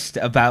embarrassed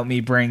about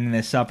me bringing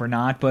this up or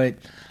not, but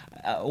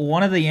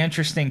one of the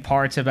interesting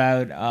parts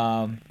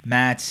about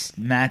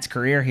Matt's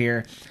career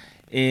here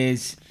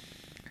is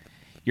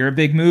you're a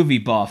big movie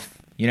buff.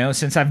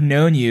 Since I've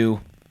known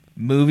you,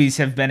 movies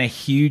have been a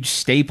huge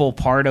staple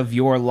part of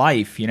your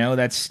life.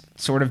 That's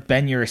sort of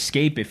been your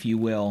escape, if you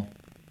will.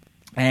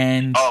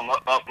 And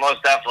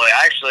most definitely.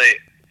 Actually,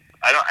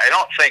 I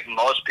don't think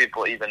most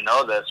people even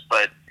know this,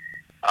 but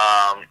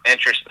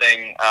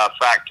interesting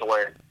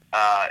factoid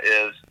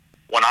is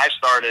when I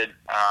started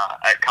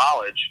at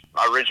college,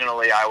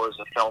 originally I was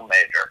a film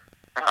major,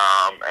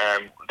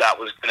 and that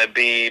was going to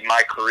be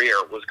my career,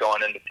 was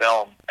going into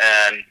film.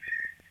 And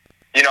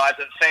at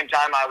the same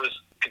time, I was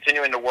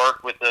continuing to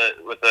work with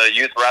the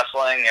youth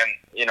wrestling,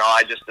 and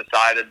I just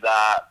decided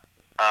that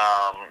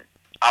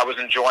I was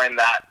enjoying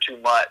that too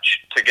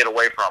much to get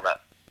away from it.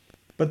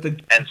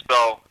 And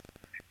so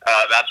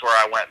that's where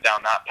I went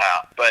down that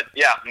path. But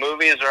yeah,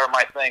 movies are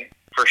my thing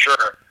for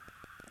sure.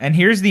 And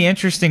here's the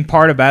interesting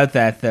part about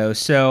that, though.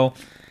 So,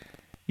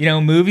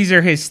 movies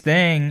are his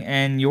thing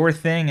and your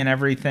thing and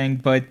everything,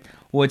 but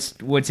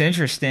what's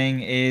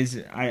interesting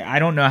is I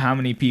don't know how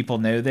many people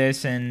know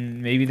this,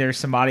 and maybe there's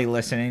somebody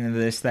listening to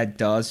this that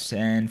does,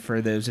 and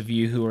for those of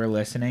you who are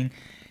listening,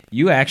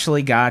 you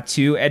actually got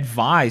to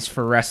advise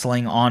for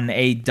wrestling on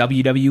a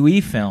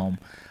WWE film.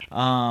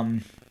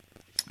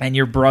 And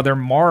your brother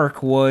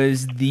Mark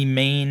was the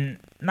main,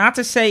 not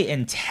to say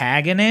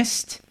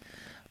antagonist,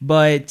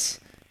 but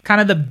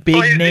kind of the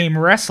big name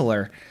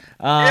wrestler.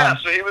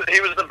 So he was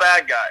the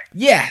bad guy.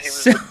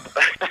 Yes.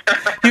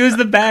 He was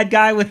the bad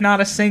guy with not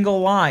a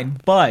single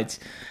line, but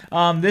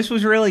this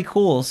was really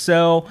cool.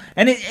 So,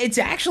 and it's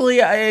actually,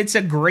 it's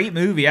a great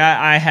movie.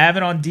 I have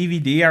it on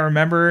DVD. I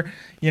remember,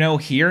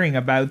 hearing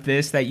about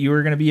this, that you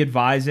were going to be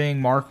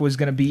advising. Mark was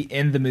going to be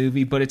in the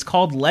movie, but it's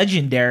called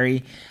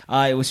Legendary.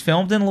 It was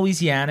filmed in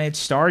Louisiana. It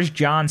stars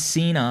John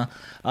Cena.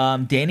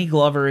 Danny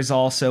Glover is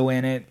also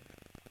in it.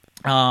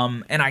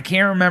 And I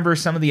can't remember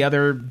some of the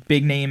other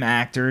big name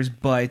actors,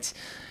 but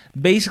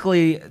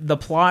basically the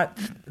plot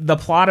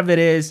of it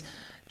is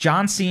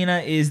John Cena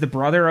is the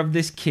brother of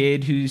this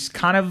kid who's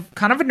kind of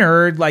a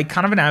nerd, like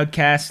kind of an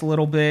outcast a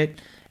little bit,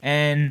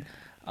 and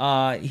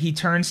he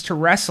turns to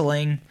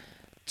wrestling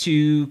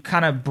to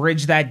kind of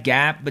bridge that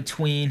gap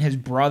between his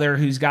brother,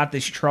 who's got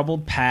this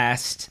troubled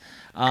past,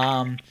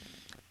 and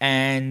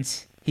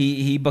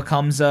he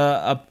becomes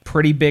a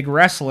pretty big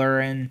wrestler,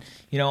 and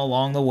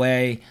along the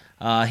way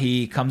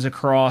he comes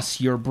across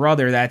your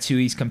brother. That's who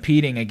he's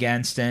competing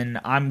against, and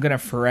I'm gonna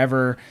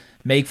forever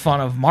make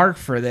fun of Mark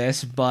for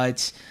this,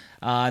 but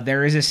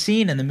there is a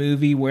scene in the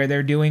movie where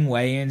they're doing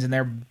weigh-ins and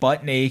they're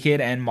butt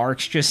naked, and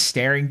Mark's just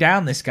staring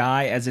down this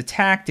guy as a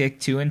tactic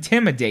to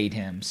intimidate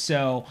him.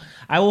 So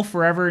I will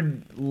forever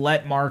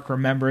let Mark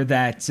remember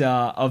that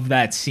of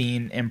that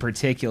scene in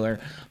particular.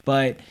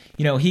 But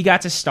he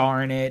got to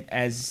star in it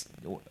as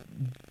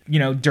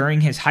during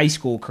his high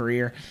school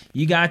career.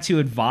 You got to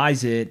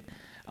advise it.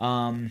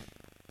 And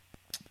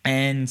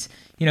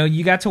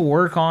you got to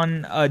work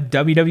on a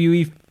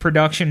WWE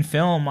production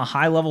film, a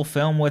high-level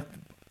film with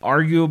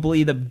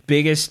arguably the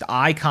biggest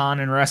icon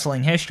in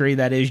wrestling history,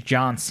 that is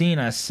John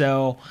Cena.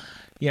 So,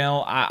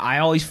 I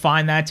always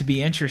find that to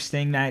be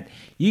interesting, that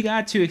you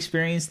got to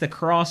experience the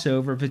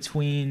crossover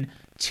between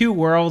two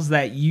worlds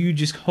that you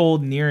just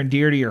hold near and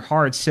dear to your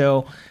heart.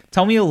 So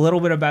tell me a little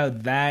bit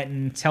about that,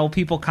 and tell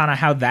people kind of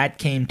how that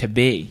came to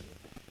be.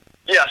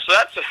 Yeah, so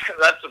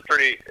that's a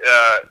pretty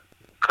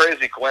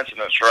crazy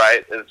coincidence,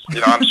 right?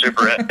 I'm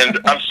super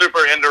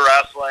into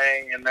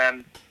wrestling, and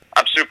then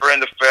I'm super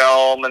into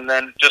film, and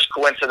then just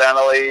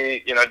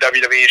coincidentally,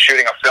 WWE is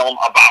shooting a film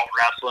about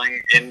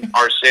wrestling in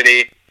our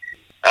city,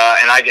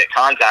 and I get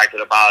contacted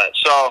about it.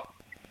 So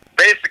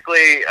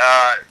basically,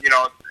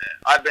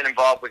 I've been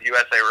involved with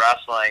USA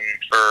Wrestling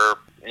for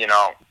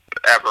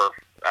ever,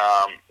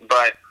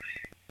 but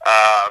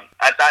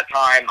at that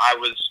time I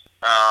was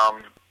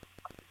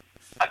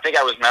I think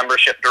I was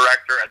membership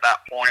director at that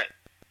point.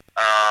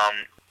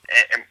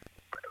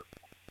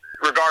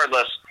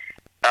 regardless,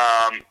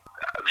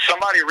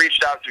 somebody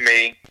reached out to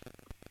me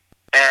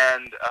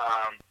and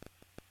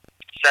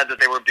said that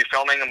they would be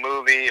filming a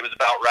movie. It was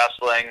about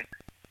wrestling,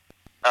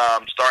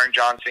 starring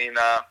John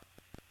Cena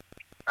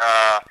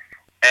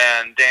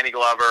and Danny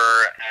Glover,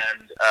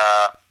 and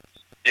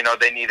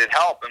they needed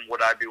help, and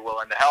would I be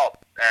willing to help?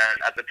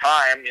 And at the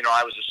time,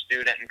 I was a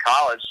student in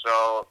college,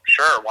 so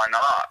sure, why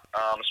not?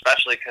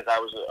 Especially because I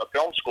was a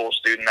film school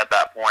student at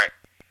that point.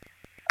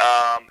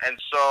 And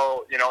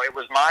so, it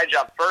was my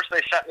job. First,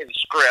 they sent me the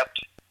script,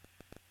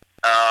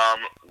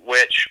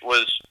 which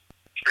was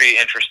pretty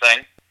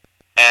interesting.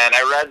 And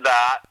I read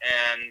that,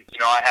 and,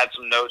 I had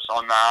some notes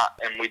on that,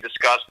 and we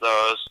discussed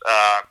those.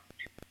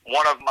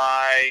 One of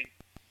my,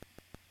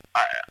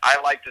 I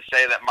like to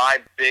say that my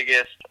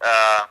biggest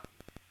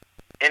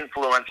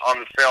influence on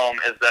the film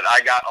is that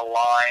I got a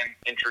line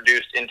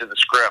introduced into the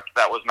script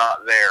that was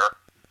not there.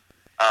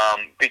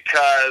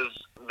 Because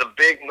the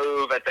big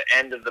move at the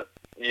end of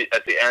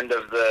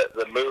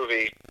the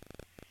movie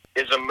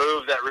is a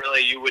move that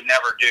really you would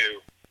never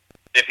do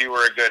if you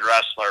were a good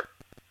wrestler.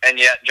 And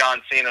yet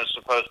John Cena is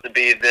supposed to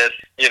be this,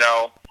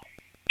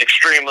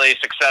 extremely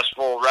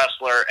successful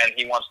wrestler, and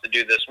he wants to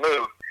do this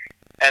move.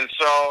 And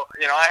so,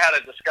 I had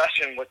a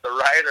discussion with the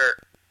writer,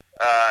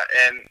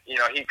 and,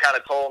 he kind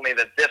of told me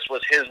that this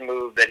was his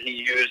move that he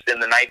used in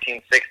the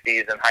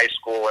 1960s in high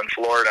school in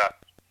Florida.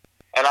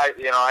 And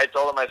I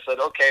told him, I said,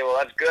 okay, well,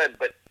 that's good,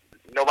 but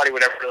nobody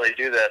would ever really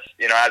do this.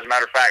 As a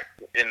matter of fact,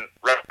 in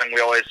wrestling,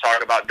 we always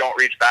talk about don't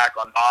reach back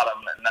on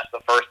bottom, and that's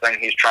the first thing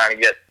he's trying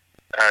to get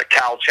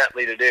Cal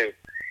Chetley to do.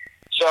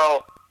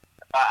 So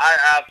I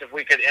asked if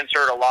we could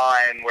insert a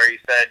line where he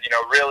said,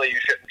 really, you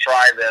shouldn't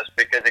try this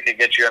because it could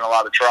get you in a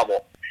lot of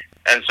trouble.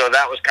 And so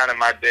that was kind of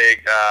my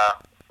big,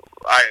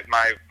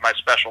 my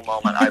special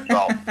moment, I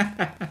felt.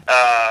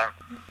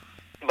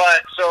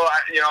 But so,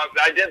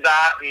 I did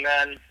that, and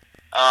then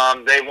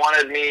they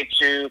wanted me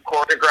to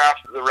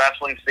choreograph the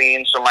wrestling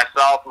scene. So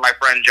myself and my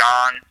friend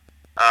John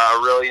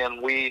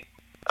Aurelian, we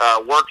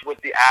worked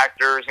with the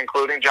actors,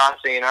 including John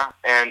Cena,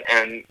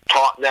 and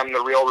taught them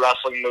the real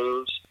wrestling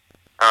moves,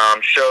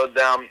 showed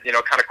them,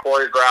 kind of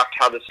choreographed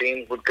how the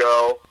scenes would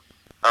go.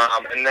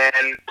 And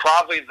then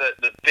probably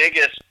the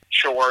biggest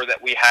chore that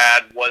we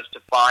had was to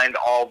find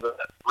all the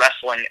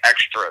wrestling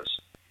extras.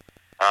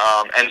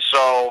 And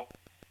so,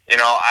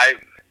 I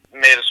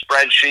made a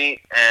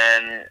spreadsheet,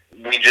 and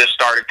we just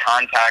started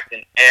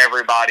contacting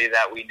everybody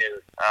that we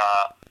knew.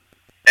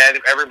 And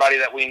everybody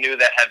that we knew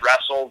that had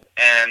wrestled,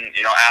 and,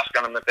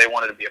 asking them if they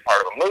wanted to be a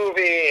part of a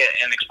movie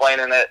and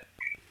explaining it.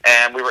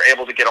 And we were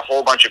able to get a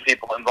whole bunch of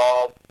people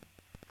involved.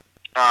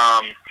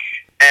 And,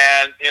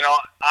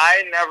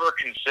 I never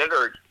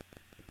considered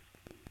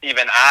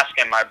even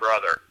asking my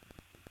brother.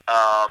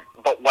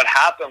 But what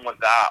happened with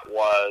that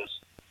was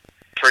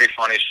a pretty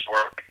funny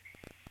story.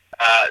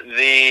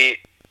 The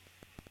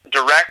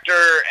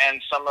director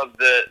and some of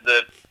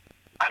the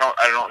I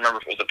don't remember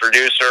if it was the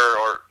producer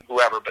or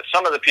whoever, but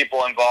some of the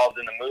people involved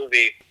in the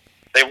movie,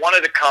 they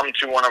wanted to come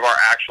to one of our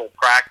actual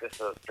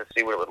practices to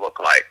see what it would look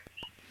like.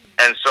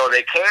 And so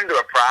they came to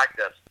a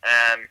practice,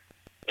 and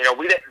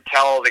we didn't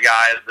tell the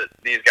guys that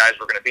these guys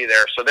were going to be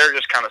there, so they're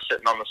just kind of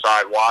sitting on the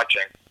side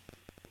watching.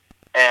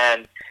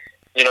 And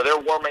they're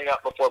warming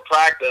up before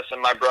practice,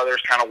 and my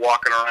brother's kind of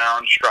walking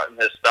around strutting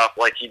his stuff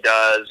like he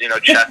does,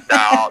 chest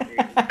out,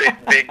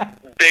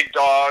 big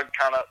dog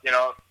kind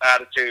of,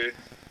 attitude.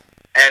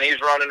 And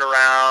he's running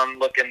around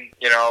looking,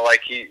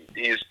 like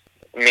he's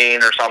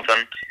mean or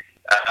something.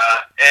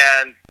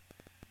 And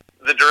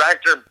the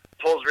director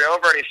pulls me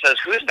over and he says,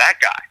 "Who's that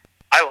guy?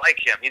 I like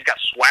him. He's got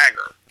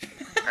swagger."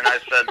 And I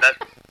said,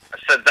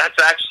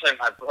 "That's actually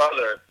my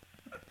brother."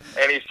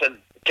 And he said,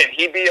 "Can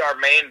he be our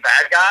main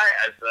bad guy?"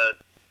 I said,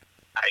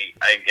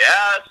 I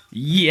guess.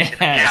 Yes.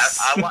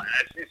 Yeah,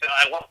 he said,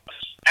 "I want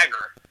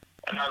swagger."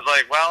 And I was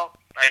like, well,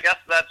 I guess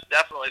that's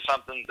definitely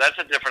something. That's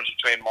a difference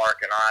between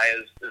Mark and I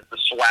is the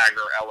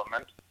swagger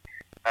element.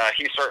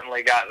 He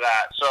certainly got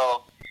that.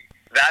 So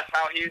that's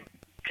how he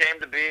came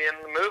to be in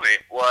the movie,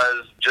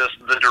 was just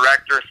the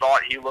director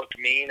thought he looked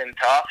mean and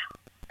tough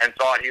and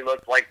thought he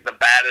looked like the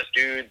baddest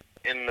dude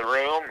in the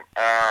room,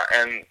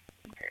 and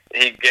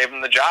he gave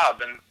him the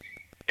job. And,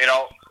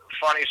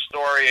 funny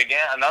story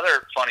again,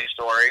 another funny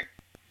story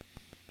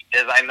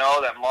is I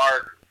know that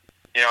Mark,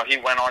 he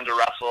went on to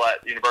wrestle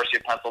at University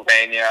of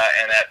Pennsylvania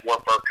and at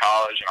Wartburg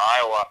College in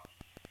Iowa.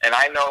 And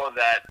I know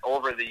that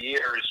over the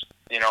years,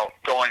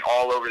 going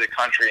all over the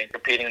country and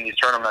competing in these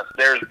tournaments,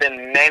 there's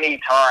been many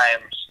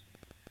times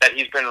that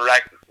he's been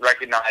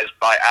recognized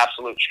by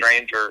absolute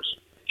strangers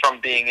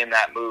from being in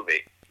that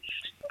movie,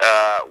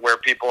 where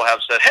people have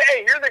said,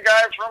 "Hey, you're the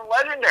guy from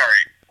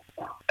Legendary."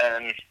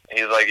 And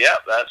he's like, "Yep,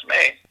 that's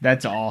me."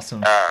 That's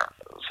awesome.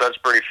 So that's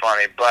pretty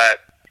funny.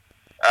 But,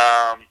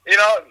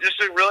 just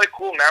a really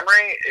cool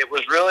memory. It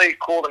was really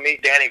cool to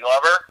meet Danny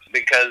Glover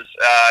because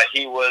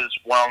he was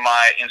one of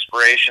my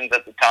inspirations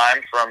at the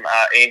time from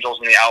Angels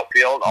in the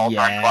Outfield,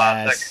 all-time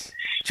classic.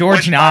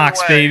 George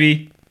Knox,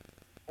 baby.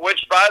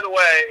 Which, by the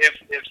way, if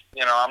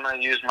I'm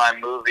going to use my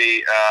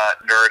movie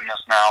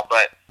nerdness now,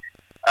 but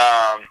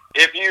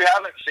If you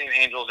haven't seen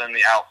Angels in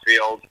the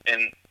Outfield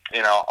in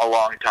a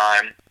long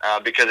time,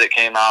 because it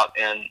came out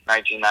in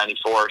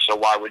 1994, so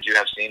why would you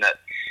have seen it?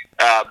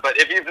 But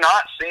if you've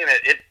not seen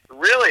it, it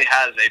really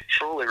has a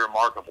truly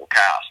remarkable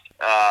cast.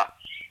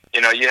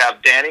 You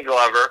have Danny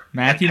Glover,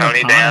 Matthew and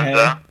Tony McConaughey.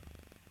 Danza,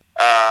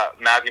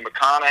 Matthew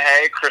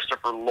McConaughey,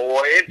 Christopher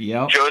Lloyd,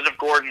 Yep. Joseph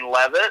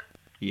Gordon-Levitt.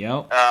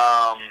 Yep.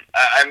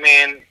 I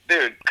mean,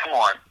 dude, come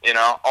on,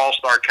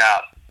 all-star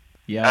cast.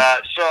 Yeah.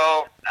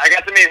 So I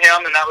got to meet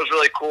him, and that was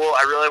really cool.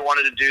 I really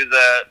wanted to do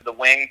the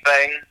wing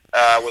thing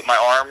with my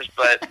arms,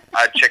 but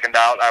I chickened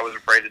out. I was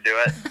afraid to do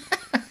it.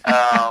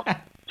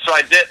 So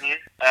I didn't.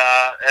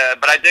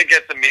 But I did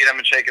get to meet him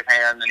and shake his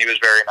hand, and he was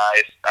very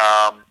nice.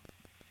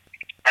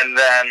 And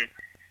then,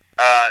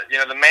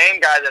 the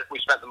main guy that we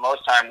spent the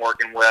most time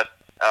working with,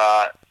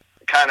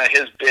 kind of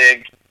his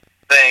big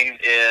thing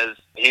is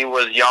he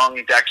was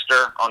young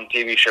Dexter on the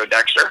TV show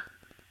Dexter.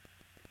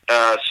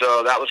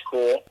 So that was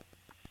cool.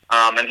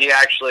 And he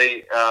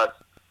actually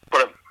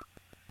put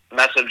a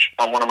message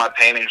on one of my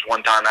paintings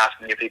one time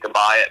asking if he could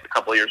buy it a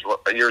couple of years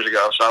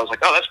ago. So I was like,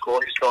 oh, that's cool.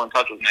 He's still in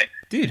touch with me.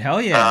 Dude,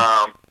 hell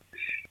yeah.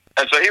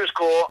 And so he was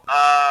cool.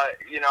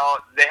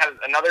 They had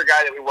another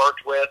guy that we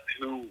worked with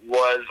who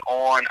was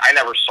on, I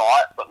never saw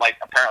it, but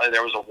apparently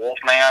there was a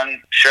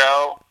Wolfman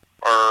show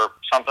or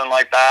something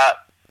like that.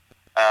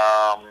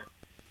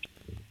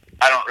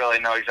 I don't really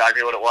know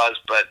exactly what it was,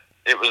 but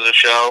it was a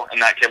show,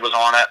 and that kid was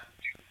on it.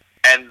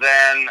 And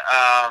then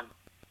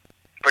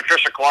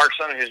Patricia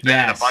Clarkson, who's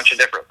been in a bunch of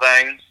different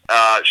things.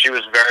 She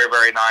was very,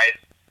 very nice.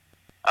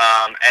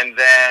 And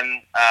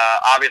then,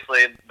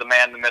 obviously, the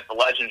man, the myth, the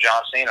legend,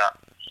 John Cena,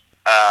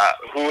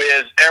 who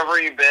is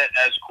every bit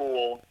as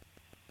cool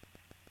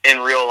in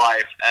real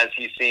life as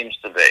he seems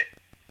to be.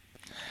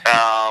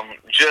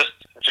 Just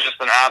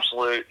an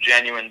absolute,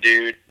 genuine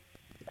dude.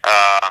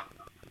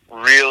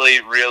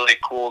 Really, really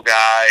cool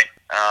guy.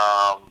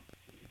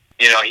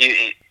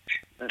 He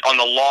on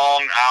the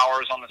long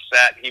hours on the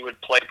set, he would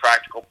play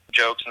practical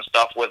jokes and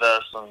stuff with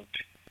us, and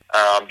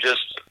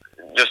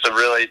just a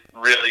really,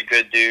 really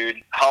good dude.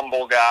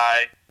 Humble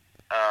guy.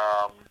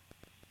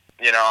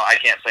 I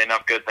can't say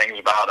enough good things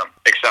about him,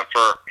 except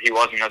for he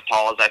wasn't as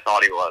tall as I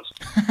thought he was.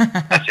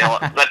 That's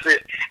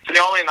the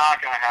only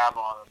knock I have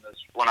on him. Is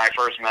when I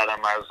first met him,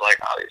 I was like,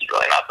 oh, he's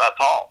really not that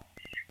tall.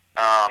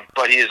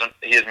 But he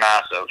is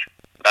massive.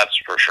 That's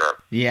for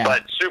sure. Yeah.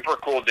 But super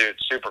cool dude.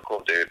 Super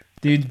cool dude.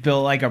 Dude's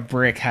built like a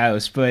brick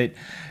house. But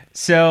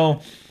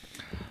so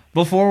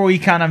before we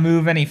kind of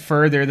move any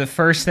further, the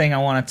first thing I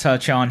want to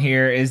touch on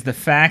here is the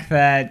fact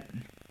that,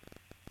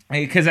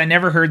 because I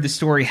never heard the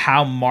story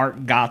how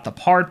Mark got the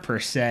part per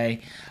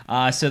se.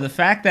 So the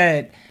fact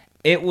that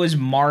it was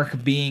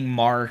Mark being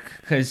Mark,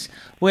 because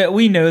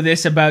we know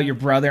this about your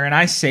brother, and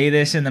I say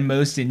this in the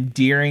most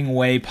endearing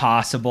way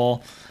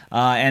possible,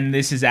 and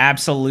this is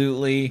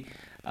absolutely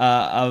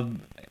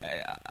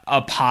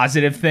a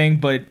positive thing,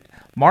 but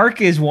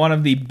Mark is one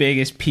of the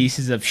biggest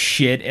pieces of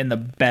shit in the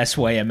best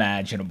way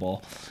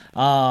imaginable.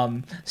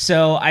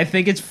 So I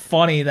think it's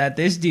funny that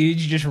this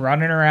dude's just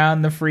running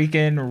around the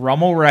freaking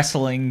Rummel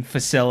Wrestling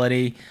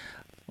facility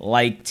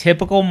like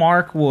typical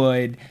Mark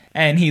would,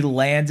 and he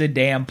lands a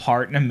damn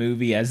part in a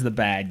movie as the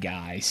bad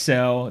guy.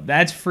 So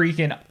that's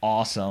freaking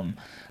awesome.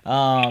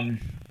 And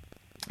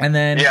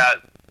then... Yeah,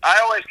 I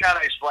always kind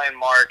of explain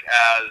Mark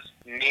as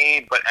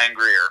me, but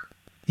angrier.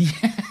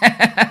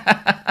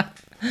 Yeah.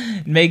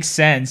 Makes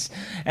sense.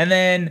 And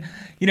then,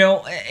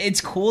 it's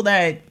cool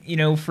that,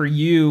 for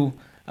you...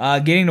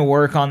 getting to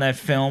work on that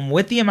film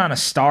with the amount of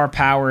star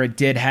power it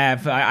did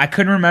have. I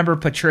couldn't remember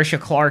Patricia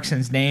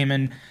Clarkson's name,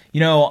 and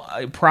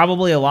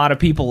probably a lot of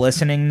people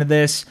listening to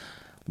this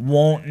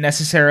won't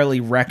necessarily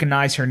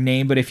recognize her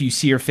name, but if you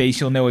see her face,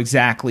 you'll know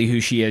exactly who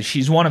she is.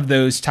 She's one of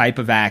those type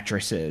of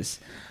actresses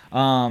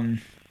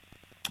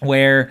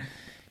where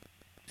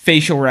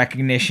facial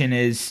recognition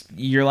is,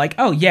 you're like,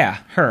 oh yeah,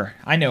 her,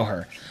 I know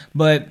her.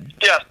 But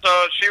yeah,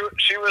 so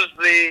she was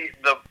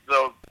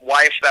the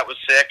wife that was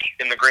sick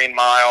in The Green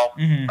Mile.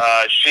 Mm-hmm.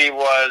 She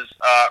was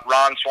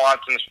Ron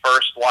Swanson's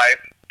first wife,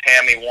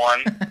 Tammy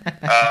One,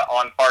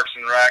 on Parks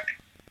and Rec.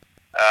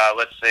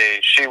 Let's see,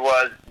 she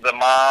was the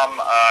mom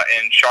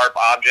in Sharp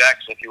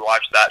Objects, if you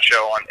watch that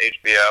show on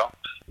HBO.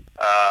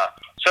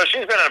 So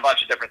she's been in a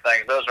bunch of different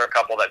things. Those are a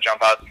couple that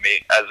jump out to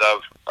me as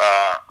of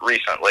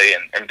recently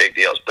and big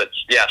deals. But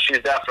yeah, she's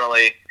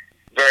definitely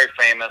very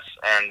famous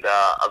and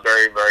a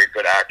very, very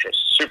good actress.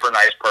 Super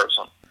nice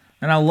person.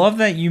 And I love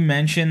that you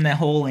mentioned the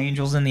whole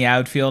Angels in the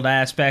Outfield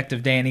aspect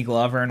of Danny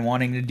Glover and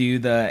wanting to do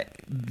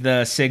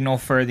the signal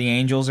for the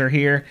Angels are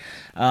here.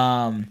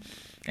 And,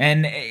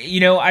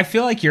 I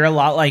feel like you're a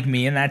lot like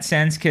me in that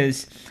sense,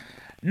 because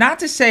not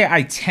to say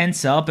I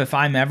tense up if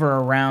I'm ever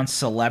around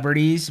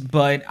celebrities,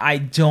 but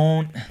I'm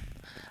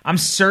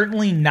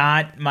certainly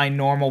not my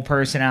normal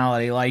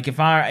personality. Like, if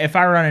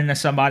I run into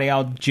somebody,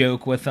 I'll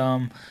joke with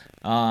them,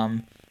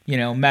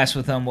 mess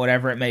with them,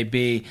 whatever it may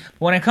be. But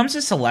when it comes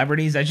to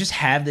celebrities, I just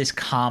have this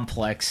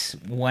complex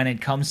when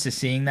it comes to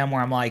seeing them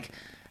where I'm like,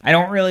 I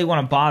don't really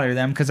want to bother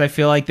them because I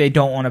feel like they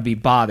don't want to be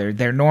bothered.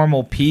 They're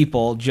normal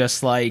people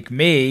just like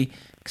me,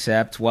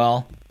 except,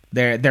 well,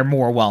 they're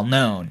more well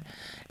known.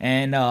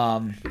 And,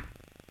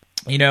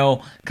 you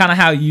know, kind of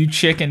how you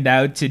chickened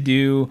out to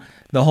do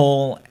the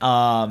whole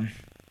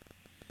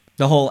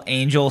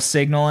angel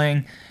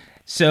signaling.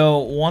 So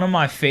one of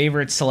my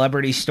favorite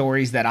celebrity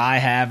stories that I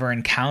have, or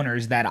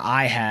encounters that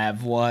I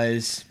have,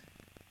 was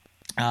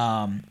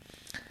in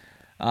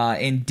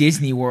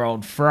Disney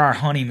World for our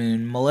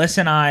honeymoon. Melissa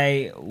and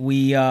I,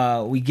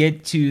 we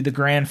get to the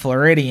Grand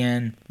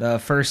Floridian the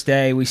first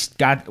day. We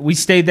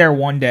stayed there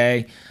one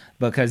day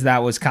because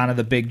that was kind of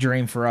the big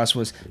dream for us.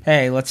 Was,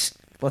 hey, let's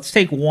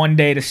take one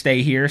day to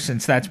stay here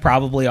since that's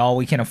probably all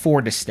we can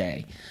afford to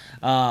stay.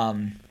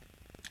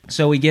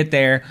 So we get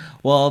there.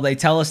 Well, they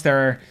tell us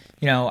our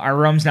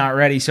room's not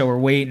ready, so we're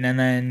waiting, and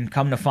then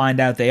come to find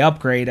out they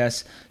upgrade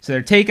us. So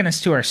they're taking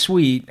us to our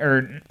suite,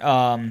 or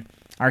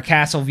our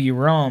Castle View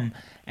room,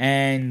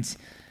 and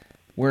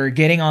we're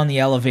getting on the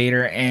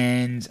elevator,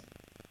 and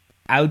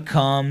out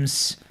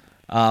comes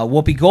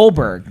Whoopi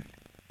Goldberg.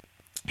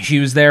 She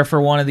was there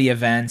for one of the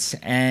events,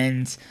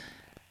 and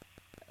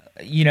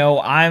you know,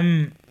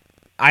 I'm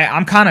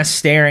kind of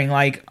staring,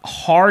 like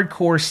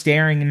hardcore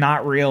staring,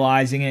 not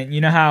realizing it. You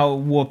know how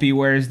Whoopi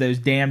wears those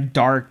damn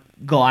dark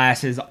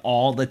glasses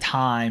all the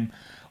time?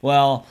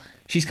 Well,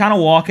 she's kind of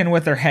walking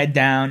with her head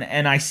down,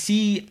 and I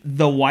see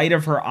the white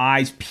of her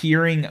eyes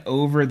peering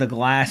over the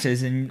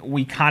glasses, and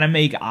we kind of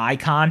make eye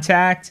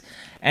contact.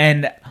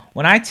 And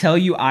when I tell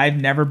you I've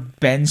never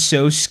been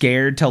so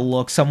scared to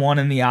look someone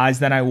in the eyes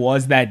than I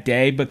was that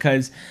day,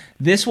 because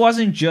this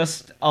wasn't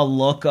just a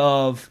look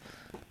of,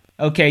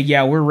 okay,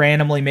 yeah, we're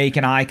randomly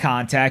making eye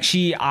contact.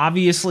 She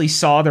obviously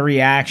saw the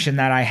reaction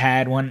that I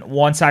had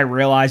once I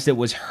realized it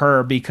was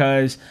her,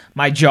 because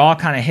my jaw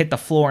kind of hit the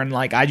floor and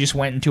like I just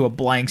went into a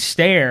blank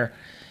stare.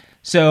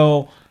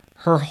 So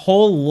her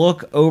whole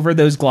look over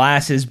those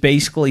glasses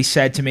basically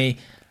said to me,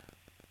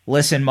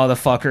 listen,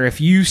 motherfucker,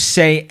 if you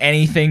say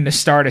anything to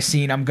start a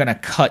scene, I'm going to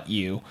cut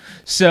you.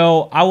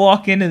 So I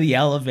walk into the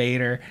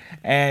elevator,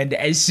 and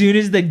as soon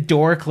as the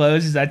door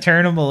closes, I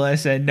turn to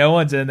Melissa, and no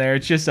one's in there.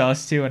 It's just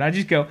us two. And I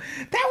just go,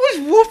 that was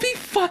Whoopi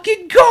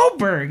fucking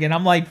Goldberg. And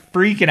I'm like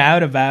freaking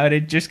out about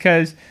it just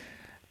because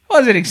I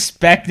wasn't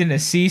expecting to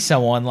see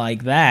someone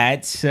like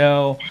that.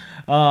 So,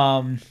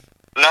 No,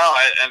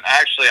 and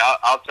actually,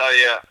 I'll tell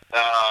you,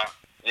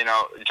 you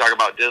know, you talk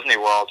about Disney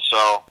World,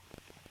 so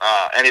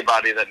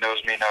anybody that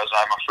knows me knows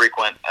I'm a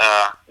frequent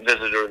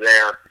visitor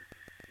there.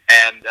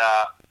 And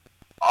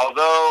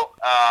although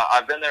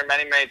I've been there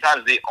many, many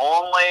times, the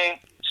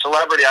only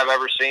celebrity I've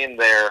ever seen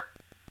there,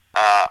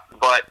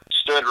 but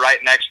stood right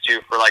next to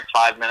for like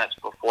 5 minutes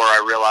before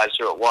I realized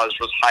who it was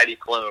Heidi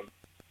Klum.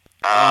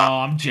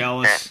 I'm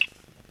jealous.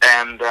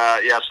 And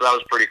yeah, so that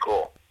was pretty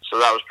cool.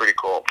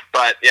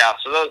 But yeah,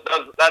 so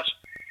that's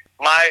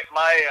my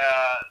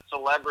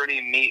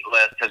celebrity meet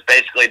list has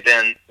basically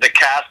been the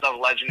cast of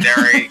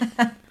Legendary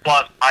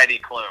plus Heidi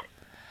Klum.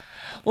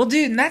 Well,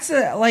 dude, and that's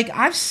like,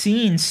 I've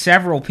seen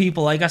several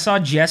people. Like, I saw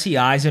Jesse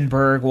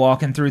Eisenberg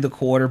walking through the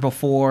quarter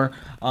before.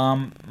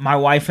 My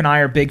wife and I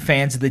are big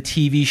fans of the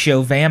TV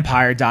show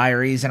Vampire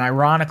Diaries, and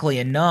ironically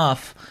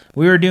enough,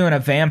 we were doing a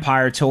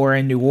vampire tour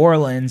in New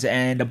Orleans,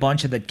 and a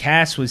bunch of the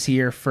cast was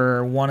here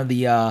for one of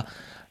the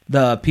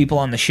people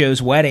on the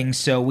show's wedding.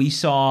 So we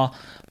saw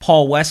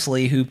Paul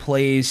Wesley, who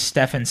plays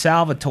Stefan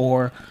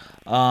Salvatore,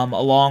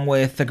 along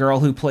with the girl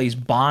who plays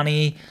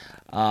Bonnie.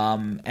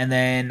 And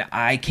then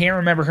I can't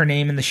remember her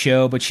name in the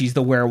show, but she's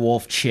the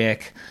werewolf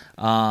chick.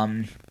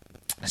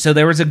 So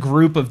there was a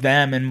group of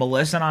them, and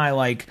Melissa and I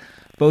like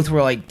both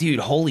were like, dude,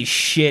 holy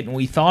shit. And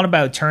we thought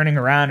about turning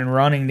around and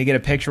running to get a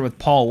picture with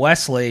Paul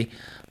Wesley,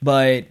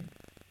 but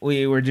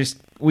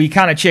we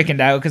kind of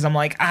chickened out because I'm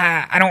like,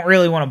 I don't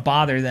really want to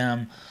bother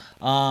them.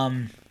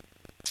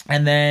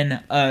 And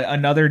then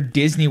another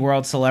Disney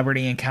World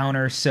celebrity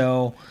encounter.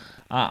 So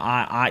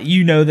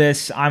you know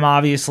this, I'm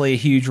obviously a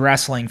huge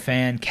wrestling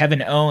fan.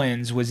 Kevin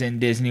Owens was in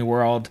Disney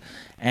World,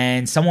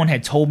 and someone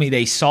had told me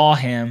they saw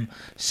him.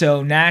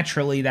 So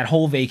naturally, that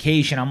whole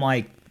vacation, I'm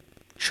like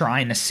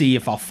trying to see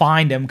if I'll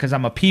find him because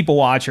I'm a people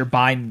watcher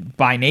by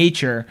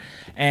nature.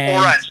 And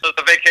all right, so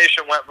the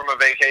vacation went from a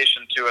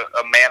vacation to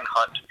a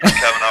manhunt for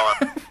Kevin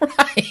Owens.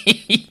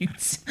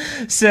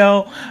 Right.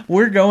 So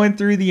we're going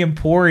through the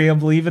Emporium,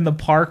 leaving the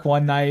park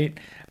one day,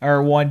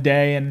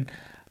 and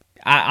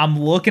I'm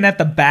looking at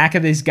the back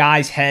of this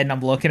guy's head, and I'm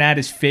looking at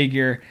his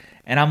figure,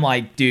 and I'm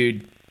like,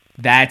 dude,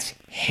 that's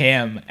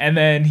him. And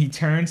then he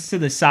turns to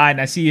the side,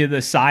 and I see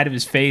the side of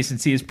his face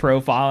and see his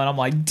profile, and I'm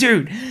like,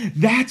 dude,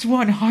 that's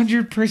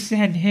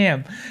 100%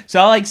 him. So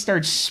I like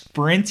start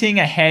sprinting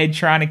ahead,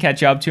 trying to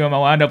catch up to him. I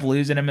wound up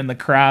losing him in the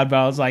crowd, but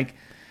I was like,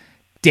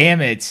 damn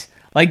it.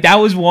 Like, that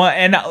was one,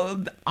 and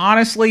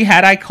honestly,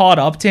 had I caught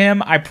up to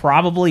him, I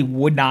probably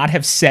would not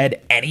have said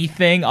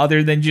anything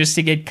other than just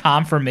to get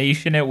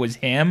confirmation it was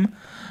him.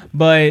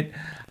 But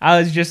I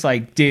was just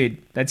like, dude,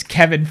 that's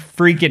Kevin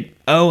freaking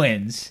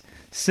Owens.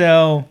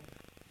 So,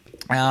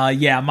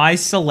 yeah, my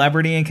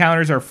celebrity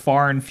encounters are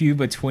far and few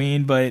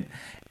between, but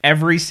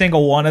every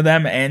single one of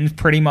them ends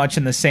pretty much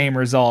in the same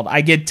result.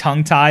 I get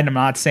tongue-tied and I'm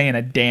not saying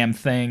a damn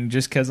thing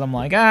just because I'm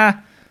like,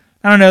 I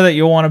don't know that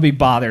you'll want to be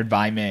bothered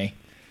by me.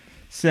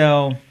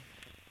 So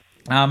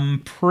I'm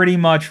pretty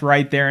much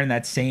right there in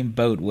that same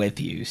boat with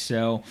you.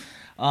 So,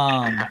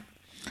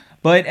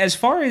 but as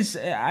far as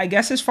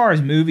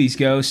movies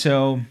go,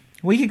 so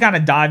we can kind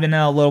of dive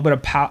into a little bit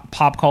of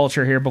pop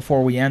culture here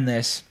before we end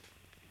this.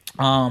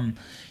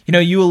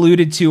 You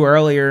alluded to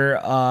earlier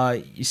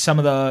some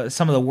of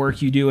the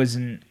work you do as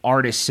an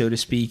artist, so to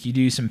speak. You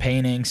do some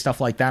painting, stuff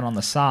like that on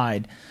the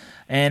side.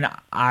 And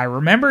I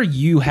remember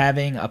you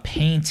having a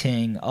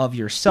painting of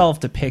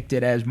yourself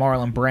depicted as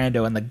Marlon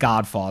Brando in The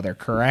Godfather,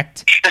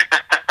 correct?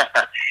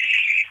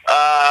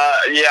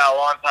 Yeah, a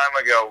long time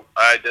ago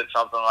I did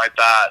something like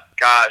that.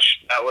 Gosh,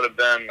 that would have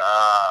been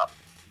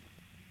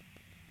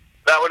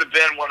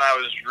when I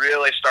was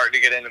really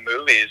starting to get into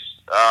movies.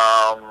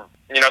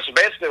 So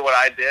basically what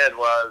I did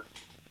was,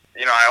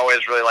 I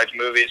always really liked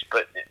movies,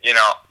 but,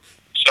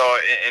 so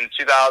in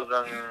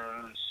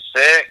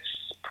 2006,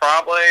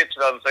 probably,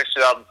 2006,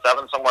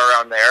 2007, somewhere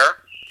around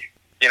there,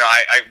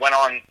 I went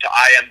on to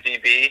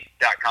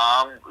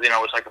imdb.com. It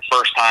was like the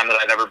first time that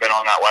I'd ever been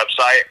on that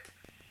website.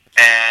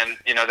 And,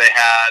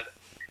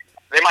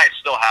 they might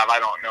still have, I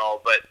don't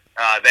know, but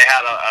they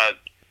had a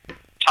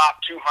top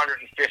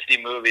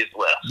 250 movies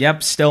list.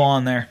 Yep, still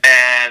on there.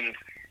 And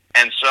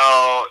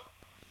so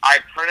I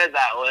printed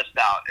that list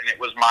out, and it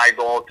was my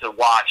goal to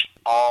watch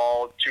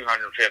all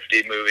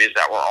 250 movies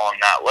that were on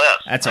that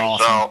list. That's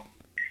awesome. So,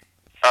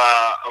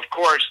 of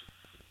course,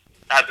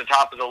 at the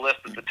top of the list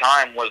at the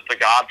time was The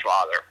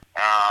Godfather.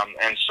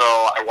 And so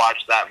I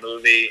watched that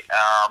movie,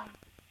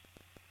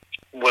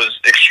 was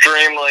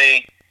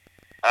extremely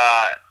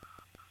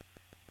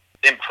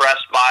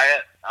impressed by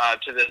it.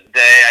 To this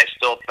day, I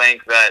still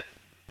think that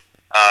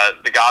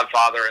The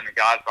Godfather and The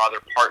Godfather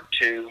Part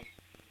 2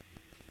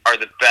 are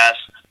the best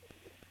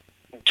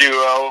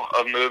duo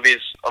of movies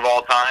of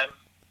all time.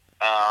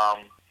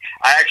 I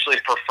actually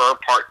prefer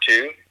Part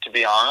 2, to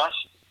be honest.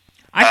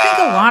 I think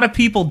a lot of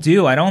people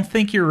do. I don't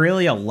think you're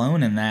really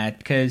alone in that,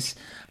 because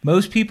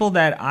most people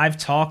that I've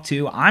talked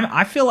to,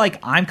 I feel like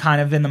I'm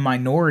kind of in the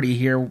minority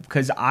here,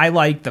 because I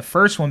like the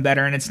first one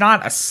better, and it's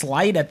not a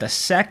slight at the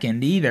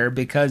second either,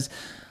 because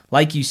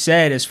like you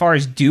said, as far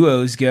as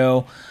duos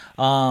go,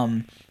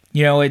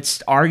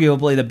 it's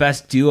arguably the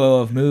best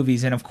duo of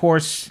movies. And of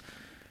course,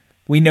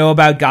 we know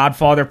about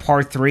Godfather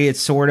Part 3.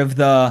 It's sort of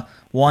the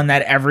one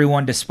that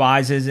everyone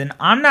despises. And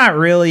I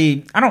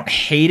don't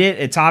hate it.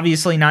 It's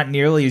obviously not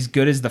nearly as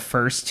good as the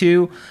first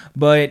two.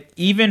 But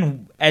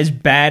even as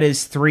bad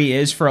as 3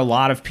 is for a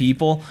lot of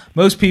people,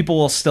 most people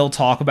will still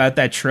talk about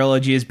that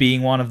trilogy as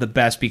being one of the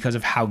best because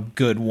of how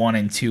good 1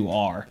 and 2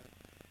 are.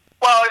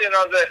 Well,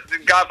 the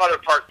Godfather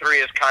Part 3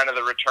 is kind of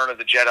the Return of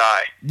the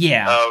Jedi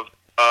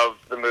of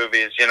the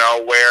movies,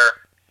 where...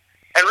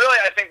 And really,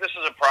 I think this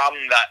is a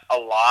problem that a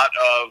lot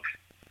of,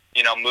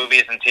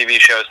 movies and TV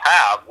shows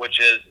have, which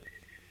is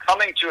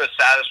coming to a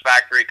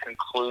satisfactory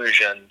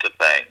conclusion to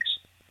things.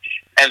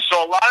 And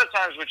so a lot of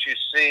times what you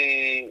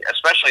see,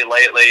 especially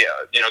lately,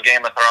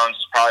 Game of Thrones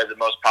is probably the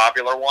most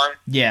popular one.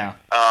 Yeah.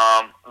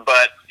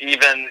 But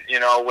even,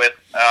 with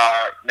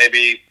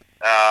maybe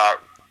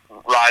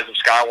Rise of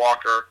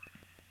Skywalker,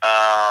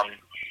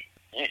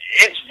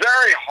 it's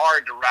very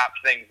hard to wrap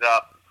things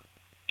up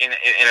in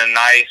a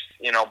nice,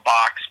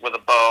 box with a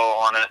bow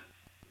on it,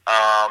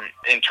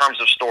 in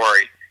terms of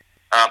story.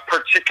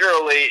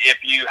 Particularly if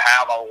you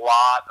have a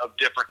lot of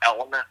different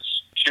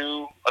elements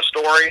to a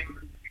story,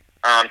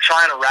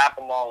 trying to wrap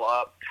them all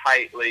up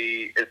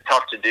tightly is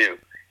tough to do.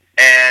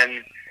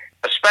 And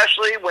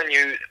especially when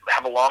you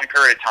have a long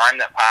period of time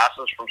that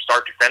passes from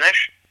start to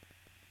finish.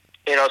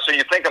 So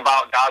you think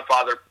about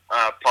Godfather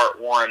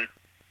Part 1,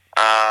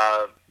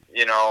 I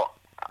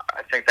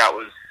think that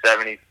was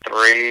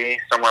 73,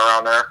 somewhere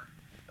around there.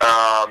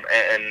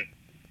 And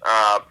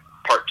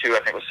Part 2, I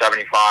think, was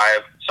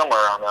 75,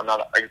 somewhere around there. I'm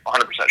not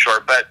 100%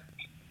 sure. But,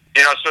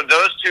 so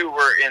those two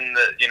were in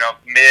the,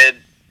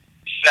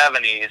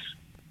 mid-70s.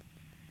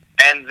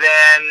 And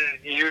then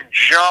you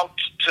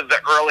jumped to the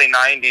early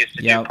 90s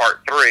to do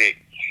Part 3.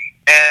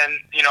 And,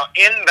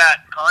 in that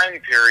time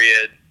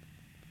period,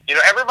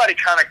 everybody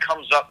kind of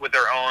comes up with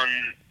their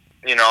own,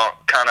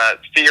 kind of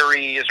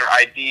theories or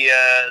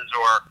ideas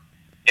or,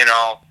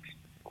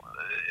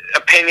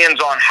 opinions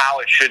on how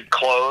it should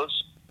close.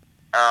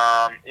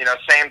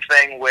 Same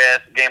thing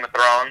with Game of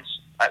Thrones.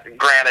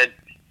 Granted,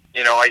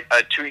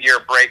 a 2-year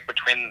break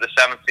between the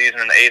 7th season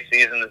and the 8th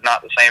season is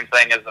not the same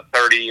thing as a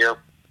 30-year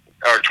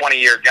or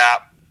 20-year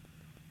gap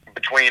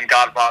between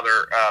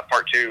Godfather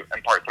Part 2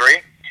 and Part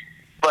 3.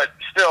 But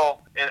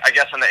still, I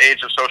guess in the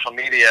age of social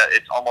media,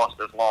 it's almost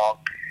as long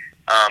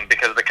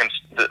because of the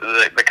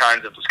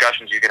kinds of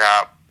discussions you could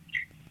have.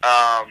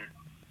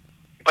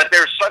 But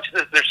there's such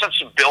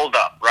a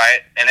build-up,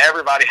 right? And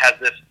everybody has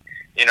this,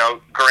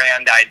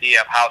 grand idea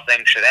of how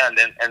things should end.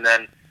 And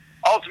then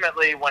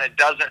ultimately, when it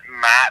doesn't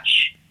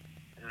match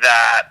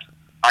that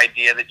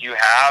idea that you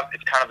have,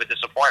 it's kind of a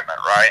disappointment,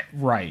 right?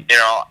 Right.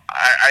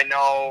 I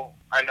know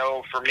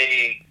know for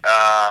me,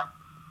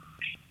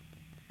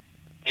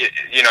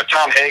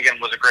 Tom Hagen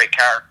was a great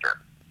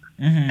character,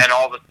 and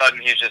all of a sudden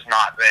he's just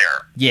not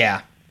there.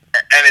 Yeah.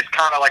 And it's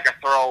kind of like a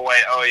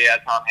throwaway, oh yeah,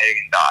 Tom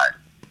Hagen died.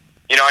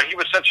 And he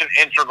was such an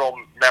integral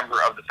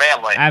member of the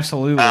family.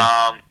 Absolutely.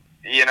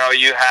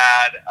 You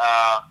had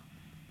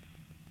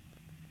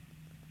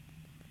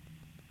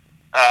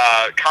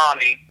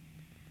Connie,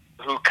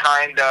 who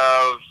kind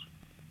of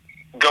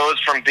goes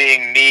from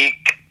being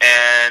meek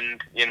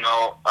and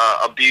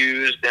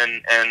abused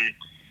and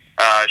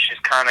she's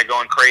kind of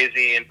going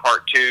crazy in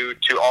part 2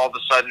 to all of a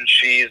sudden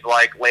she's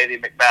like Lady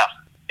Macbeth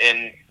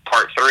in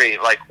part 3.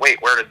 Like,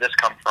 wait, where did this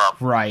come from?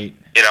 Right.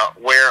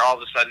 Where all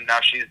of a sudden now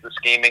she's the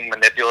scheming,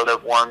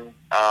 manipulative one.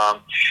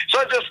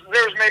 So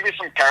there's maybe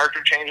some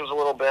character changes a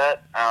little bit.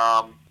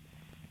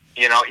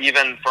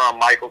 Even from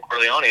Michael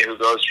Corleone, who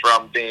goes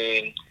from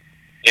being,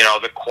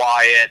 the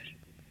quiet,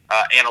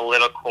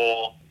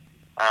 analytical,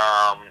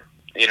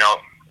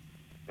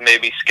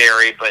 maybe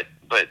scary, but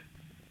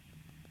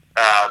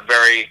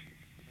very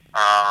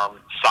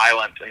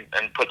silent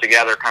and put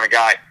together kind of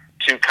guy,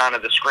 to kind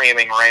of the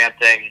screaming,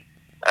 ranting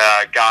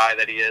guy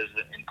that he is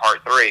in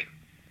part 3.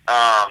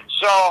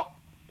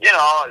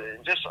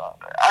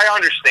 I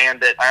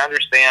understand it. I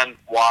understand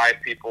why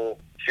people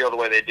feel the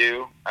way they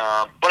do.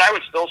 But I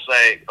would still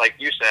say, like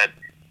you said,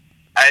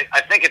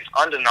 I think it's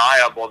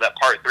undeniable that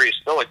part 3 is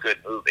still a good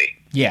movie.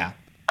 Yeah.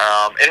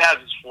 It has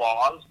its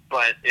flaws,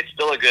 but it's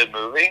still a good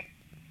movie.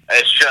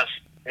 It's just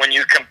when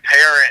you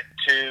compare it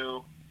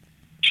to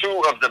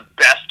 2 of the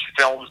best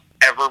films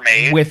ever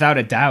made, without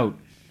a doubt,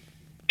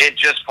 it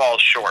just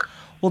falls short.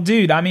 Well,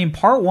 dude, I mean,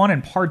 part 1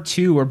 and part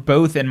 2 are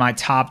both in my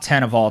top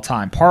 10 of all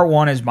time. Part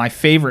 1 is my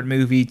favorite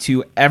movie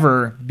to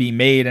ever be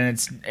made, and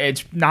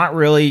it's not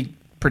really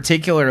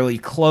particularly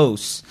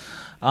close.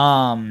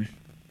 And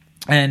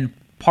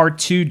part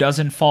 2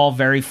 doesn't fall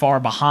very far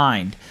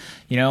behind.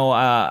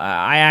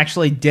 I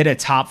actually did a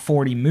top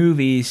 40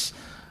 movies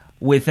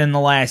within the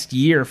last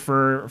year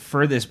for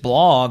this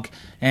blog,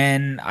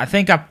 and I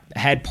think I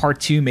had part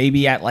 2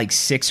 maybe at like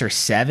 6 or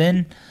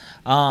 7.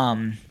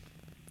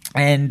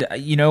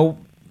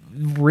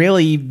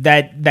 Really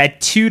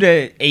that 2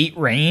 to 8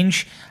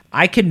 range,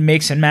 I could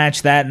mix and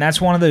match that, and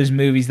that's one of those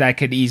movies that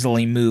could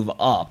easily move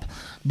up.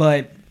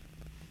 But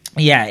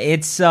yeah,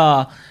 it's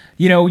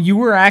you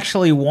were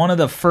actually one of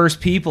the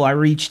first people I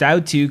reached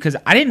out to, because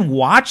I didn't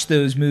watch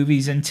those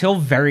movies until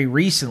very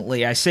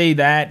recently. I say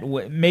that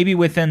maybe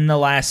within the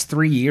last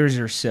 3 years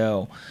or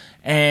so.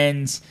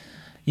 And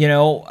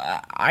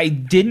I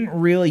didn't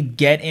really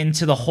get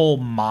into the whole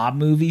mob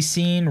movie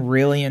scene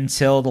really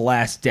until the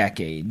last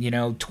decade.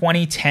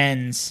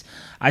 2010s,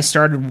 I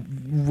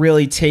started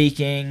really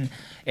taking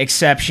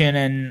exception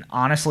and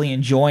honestly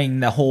enjoying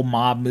the whole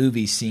mob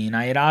movie scene.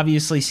 I had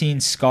obviously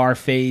seen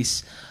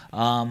Scarface,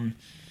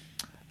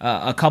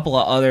 a couple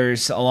of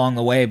others along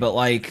the way, but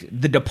like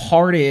The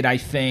Departed, I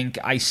think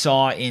I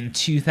saw in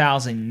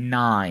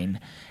 2009.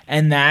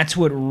 And that's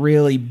what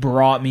really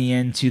brought me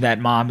into that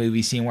mob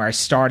movie scene, where I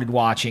started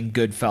watching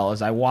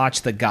Goodfellas. I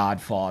watched The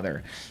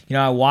Godfather.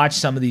 I watched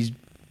some of these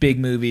big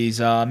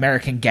movies.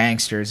 American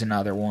Gangster is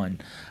another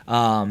one.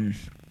 That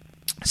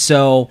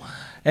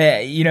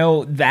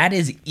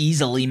is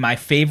easily my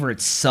favorite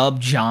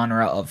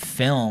subgenre of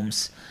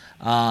films.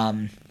 But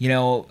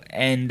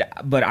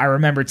I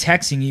remember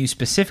texting you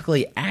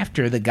specifically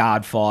after The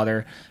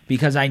Godfather,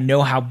 because I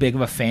know how big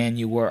of a fan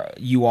you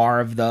are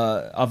of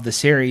the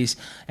series.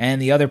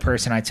 And the other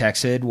person I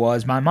texted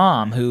was my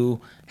mom, who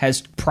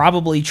has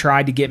probably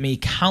tried to get me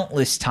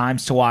countless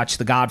times to watch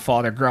The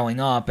Godfather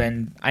growing up,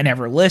 and I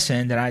never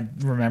listened. And I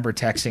remember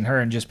texting her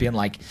and just being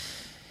like,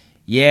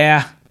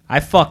 yeah,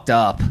 I fucked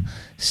up.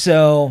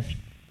 So,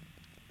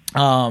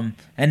 and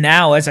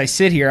now as I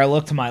sit here, I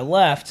look to my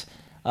left.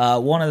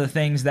 One of the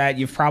things that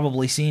you've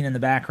probably seen in the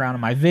background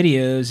of my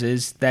videos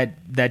is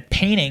that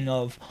painting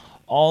of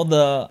all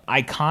the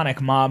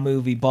iconic mob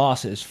movie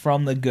bosses,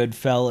 from the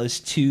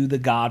Goodfellas to the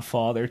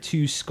Godfather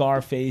to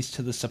Scarface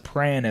to the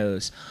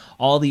Sopranos.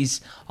 All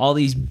these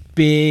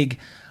big,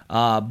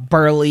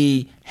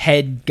 burly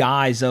head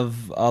guys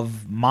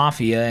of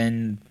mafia,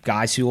 and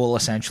guys who will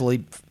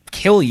essentially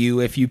kill you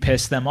if you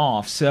piss them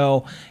off.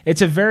 So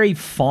it's a very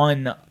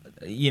fun,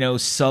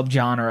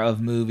 subgenre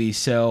of movie.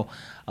 So.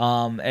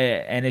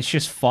 And it's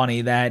just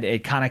funny that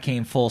it kind of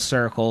came full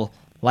circle.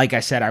 Like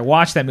I said, I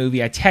watched that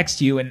movie, I text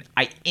you, and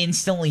I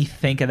instantly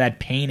think of that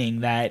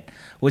painting that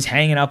was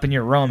hanging up in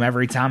your room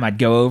every time I'd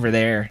go over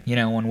there,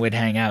 when we'd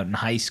hang out in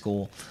high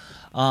school.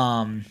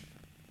 But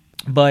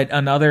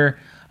another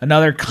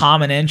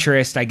common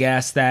interest, I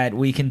guess, that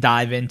we can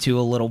dive into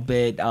a little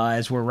bit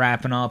as we're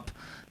wrapping up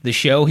the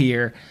show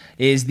here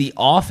is The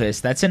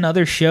Office. That's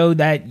another show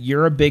that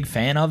you're a big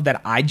fan of,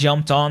 that I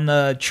jumped on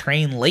the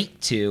train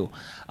late to.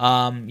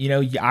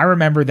 I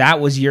remember that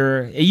was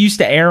it used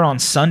to air on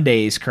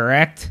Sundays,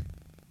 correct?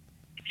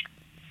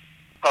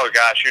 Oh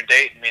gosh, you're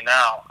dating me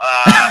now.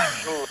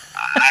 I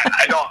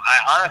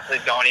honestly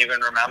don't even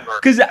remember.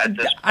 Because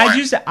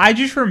I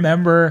just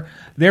remember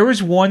there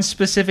was one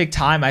specific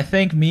time, I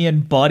think me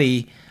and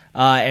Buddy,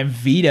 and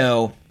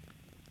Vito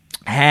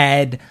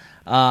had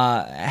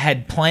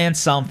planned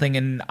something,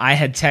 and I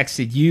had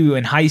texted you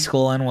in high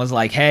school and was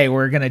like, hey,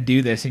 we're going to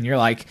do this. And you're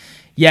like,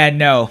 yeah,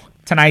 no,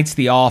 tonight's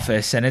The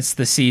Office and it's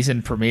the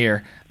season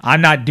premiere.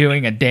 I'm not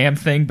doing a damn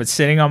thing but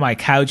sitting on my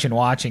couch and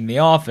watching The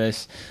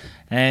Office.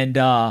 And,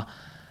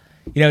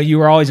 you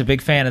were always a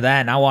big fan of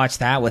that, and I watched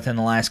that within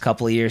the last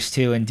couple of years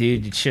too. And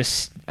dude, it's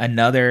just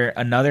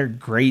another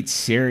great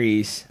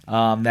series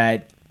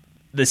that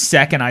the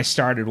second I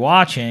started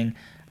watching,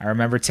 I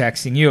remember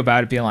texting you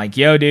about it, being like,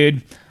 yo,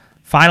 dude,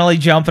 finally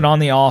jumping on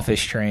the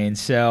Office train.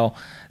 So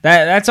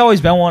that's always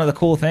been one of the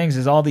cool things,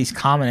 is all these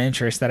common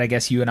interests that I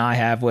guess you and I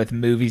have with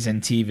movies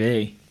and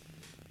TV.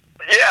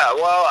 Yeah,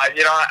 well, I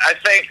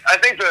think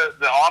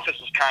the Office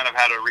has kind of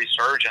had a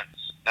resurgence,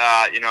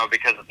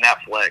 because of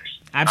Netflix.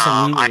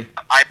 Absolutely.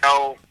 I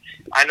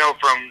know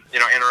from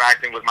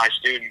interacting with my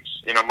students.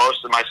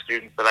 Most of my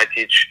students that I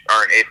teach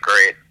are in 8th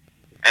grade,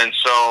 and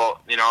so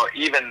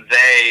even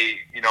they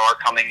are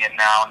coming in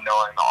now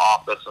knowing the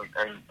Office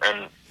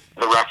and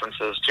the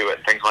references to it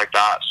and things like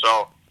that. So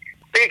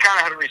I think it kind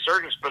of had a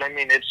resurgence, but I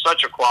mean, it's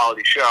such a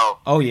quality show.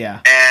 Oh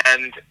yeah.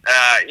 And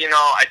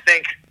I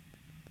think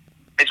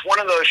it's one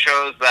of those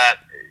shows that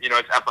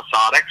it's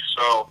episodic,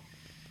 so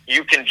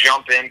you can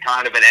jump in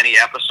kind of at any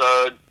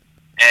episode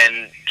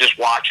and just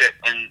watch it,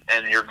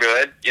 and you're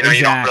good. Exactly.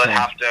 You don't really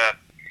have to.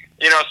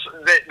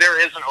 There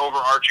is an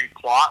overarching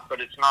plot, but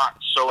it's not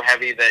so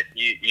heavy that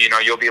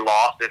you'll be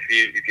lost if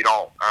you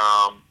don't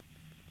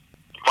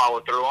follow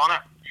through on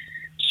it.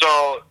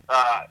 So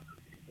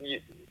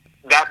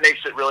that makes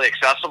it really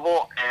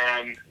accessible,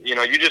 and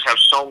you just have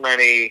so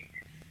many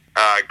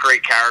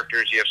great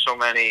characters. You have so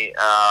many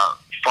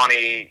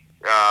funny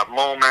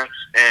moments,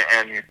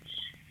 and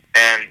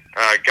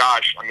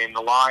gosh, I mean,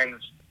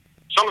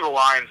 some of the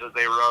lines that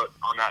they wrote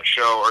on that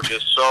show are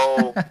just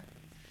so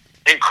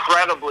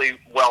incredibly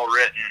well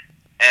written.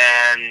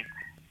 And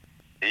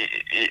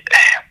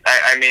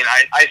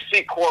I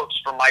see quotes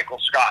from Michael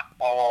Scott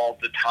all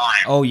the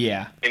time. Oh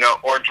yeah.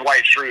 Or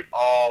Dwight Schrute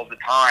all the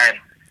time.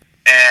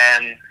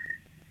 And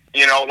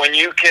when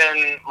you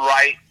can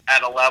write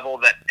at a level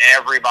that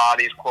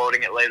everybody's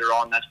quoting it later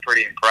on, that's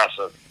pretty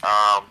impressive.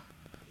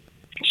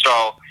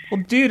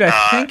 Well, dude,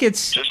 I think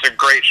it's just a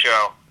great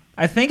show.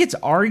 I think it's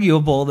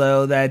arguable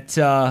though that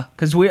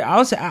because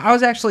I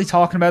was actually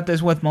talking about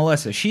this with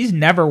Melissa. She's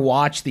never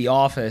watched The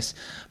Office,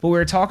 but we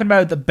were talking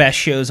about the best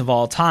shows of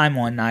all time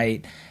one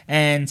night,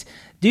 and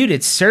dude,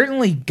 it's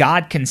certainly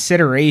got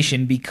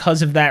consideration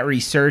because of that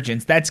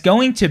resurgence. That's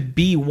going to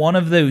be one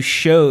of those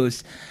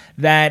shows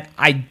that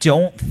I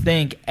don't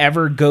think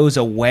ever goes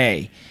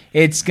away.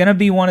 It's going to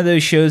be one of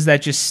those shows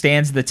that just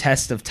stands the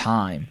test of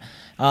time.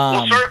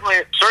 Well,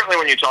 certainly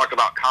when you talk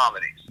about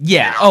comedies.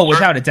 Yeah,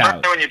 without a doubt.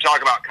 Certainly when you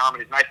talk about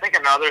comedies. And I think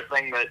another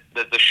thing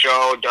that the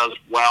show does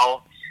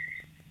well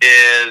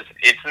is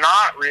it's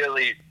not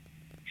really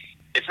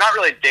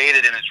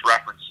dated in its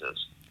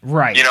references.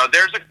 Right.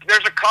 There's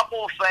a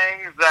couple of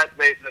things that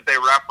they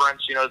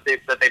reference,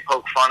 that they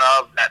poke fun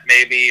of that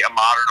maybe a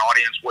modern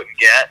audience wouldn't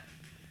get.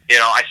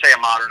 I say a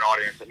modern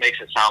audience, it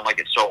makes it sound like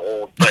it's so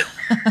old, but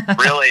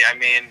really, I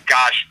mean,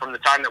 gosh, from the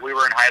time that we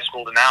were in high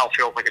school to now, it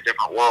feels like a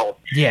different world.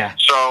 Yeah.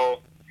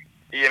 So,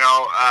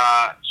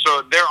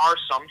 so there are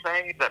some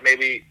things that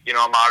maybe, a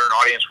modern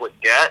audience would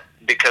get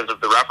because of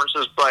the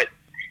references, but,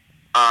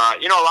 a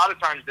lot of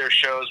times there's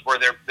shows where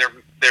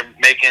they're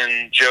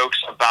making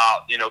jokes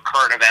about,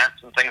 current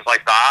events and things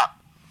like that.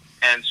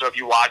 And so if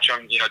you watch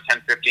them,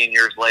 10, 15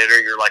 years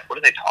later, you're like, what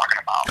are they talking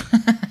about?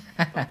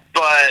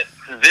 But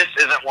this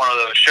isn't one of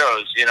those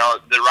shows.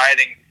 The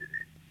writing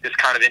is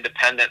kind of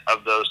independent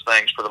of those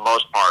things for the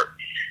most part.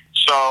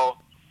 So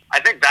I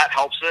think that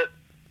helps it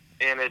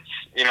in its,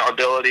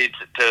 ability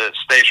to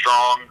stay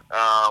strong,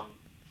 for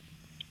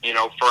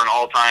an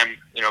all-time,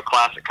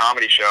 classic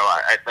comedy show.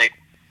 I think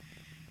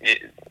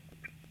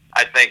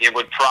it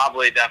would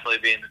probably definitely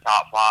be in the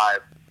top 5,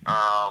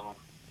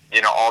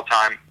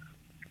 all-time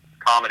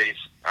comedies.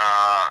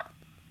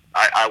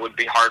 I would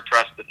be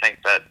hard-pressed to think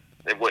that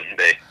it wouldn't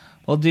be.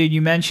 Well, dude,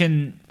 you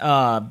mentioned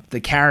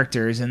the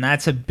characters, and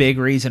that's a big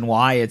reason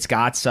why it's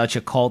got such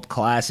a cult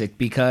classic,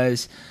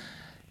 because,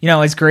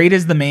 as great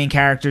as the main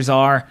characters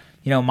are,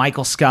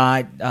 Michael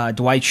Scott,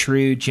 Dwight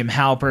Schrute, Jim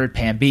Halpert,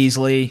 Pam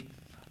Beesly,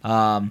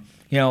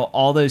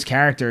 all those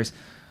characters,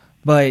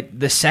 but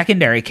the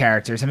secondary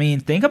characters, I mean,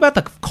 think about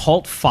the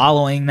cult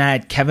following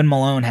that Kevin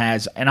Malone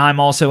has, and I'm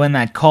also in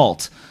that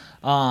cult.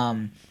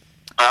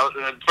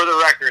 For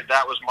the record,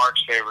 that was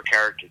Mark's favorite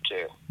character,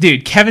 too.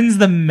 Dude, Kevin's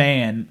the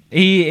man.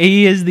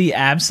 He is the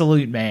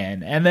absolute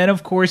man. And then,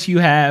 of course, you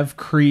have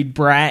Creed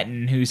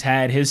Bratton, who's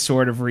had his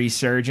sort of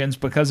resurgence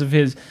because of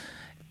his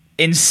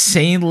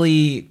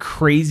insanely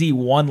crazy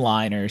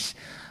one-liners.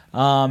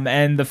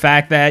 And the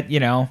fact that,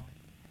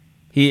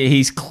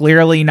 he's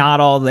clearly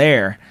not all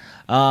there.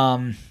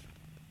 But,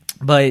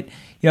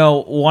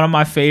 one of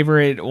my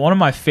favorite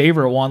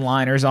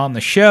one-liners on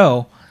the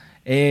show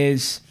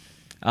is...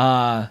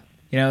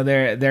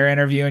 they're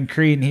interviewing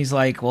Creed, and he's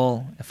like,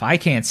 well, if I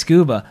can't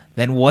scuba,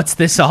 then what's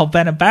this all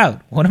been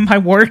about? What am I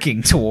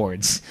working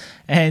towards?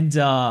 And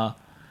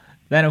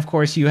then, of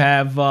course, you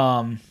have,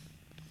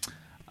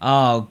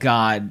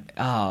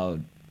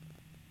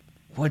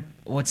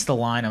 what's the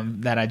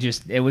line that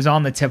it was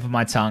on the tip of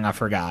my tongue, I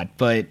forgot.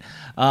 But,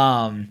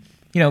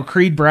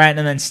 Creed Bratton,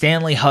 and then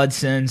Stanley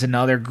Hudson's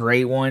another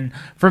great one.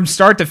 From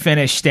start to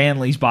finish,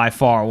 Stanley's by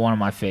far one of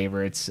my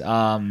favorites.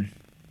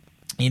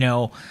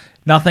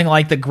 Nothing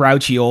like the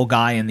grouchy old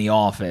guy in The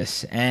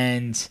Office.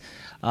 And,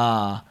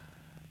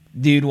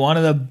 dude, one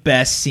of the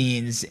best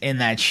scenes in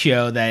that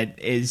show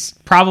that is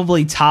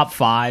probably top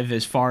 5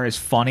 as far as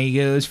funny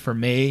goes for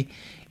me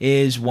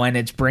is when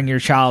it's Bring Your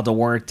Child to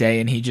Work Day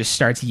and he just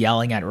starts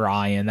yelling at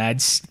Ryan.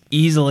 That's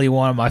easily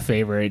one of my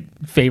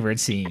favorite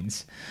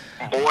scenes.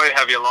 Boy,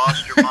 have you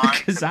lost your mind.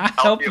 Because I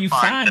hope you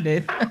find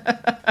it.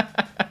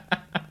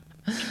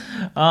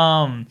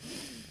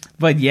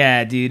 But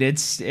yeah, dude,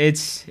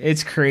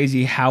 it's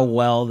crazy how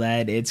well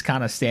that it's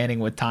kind of standing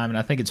with time, and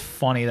I think it's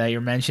funny that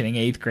you're mentioning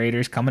 8th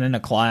graders coming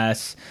into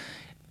class,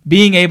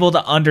 being able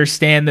to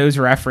understand those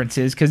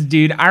references. Because,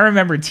 dude, I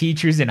remember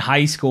teachers in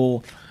high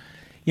school,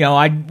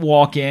 I'd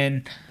walk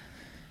in,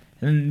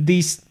 and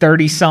these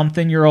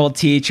 30-something-year-old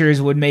teachers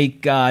would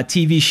make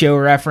TV show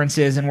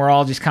references, and we're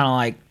all just kind of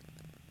like,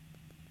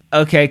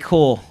 okay,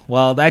 cool.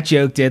 Well, that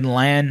joke didn't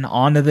land.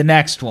 On to the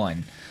next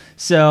one.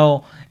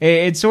 So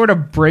it sort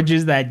of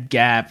bridges that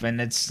gap, and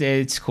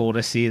it's cool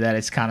to see that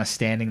it's kind of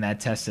standing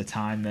that test of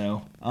time,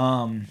 though.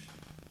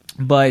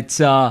 But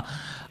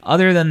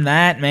other than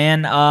that,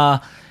 man,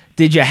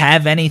 did you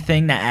have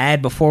anything to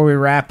add before we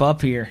wrap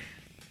up here?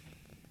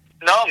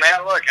 No, man.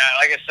 Look,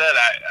 like I said,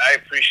 I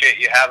appreciate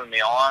you having me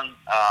on.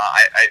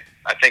 I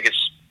think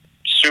it's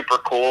super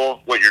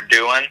cool what you're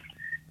doing.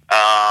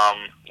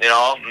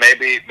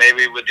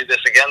 Maybe we'll do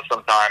this again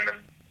sometime and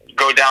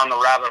go down the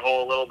rabbit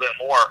hole a little bit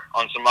more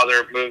on some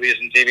other movies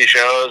and TV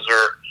shows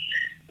or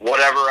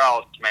whatever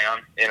else, man.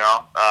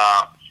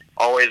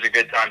 Always a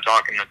good time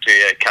talking to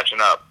you,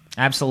 catching up.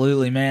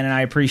 Absolutely, man, and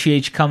I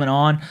appreciate you coming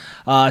on.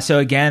 So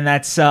again,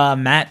 that's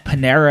Matt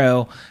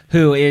Panero,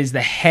 who is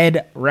the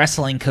head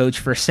wrestling coach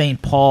for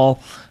St. Paul,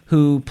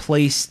 who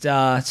placed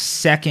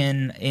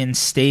second in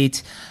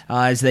state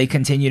as they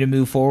continue to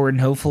move forward,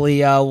 and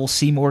hopefully we'll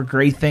see more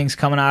great things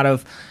coming out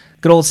of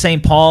good old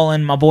St. Paul,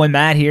 and my boy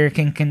Matt here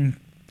can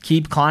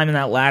keep climbing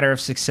that ladder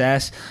of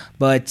success.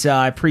 But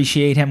I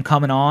appreciate him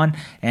coming on,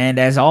 and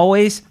as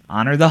always,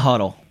 honor the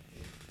huddle.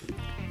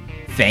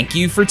 Thank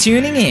you for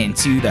tuning in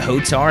to the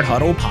Hotard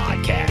Huddle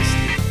podcast.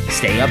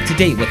 Stay up to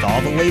date with all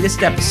the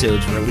latest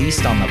episodes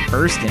released on the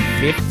 1st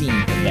and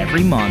 15th of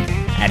every month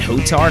at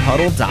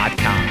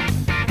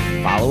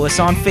HotardHuddle.com. Follow us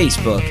on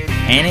Facebook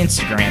and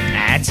Instagram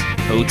at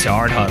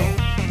Hotard Huddle.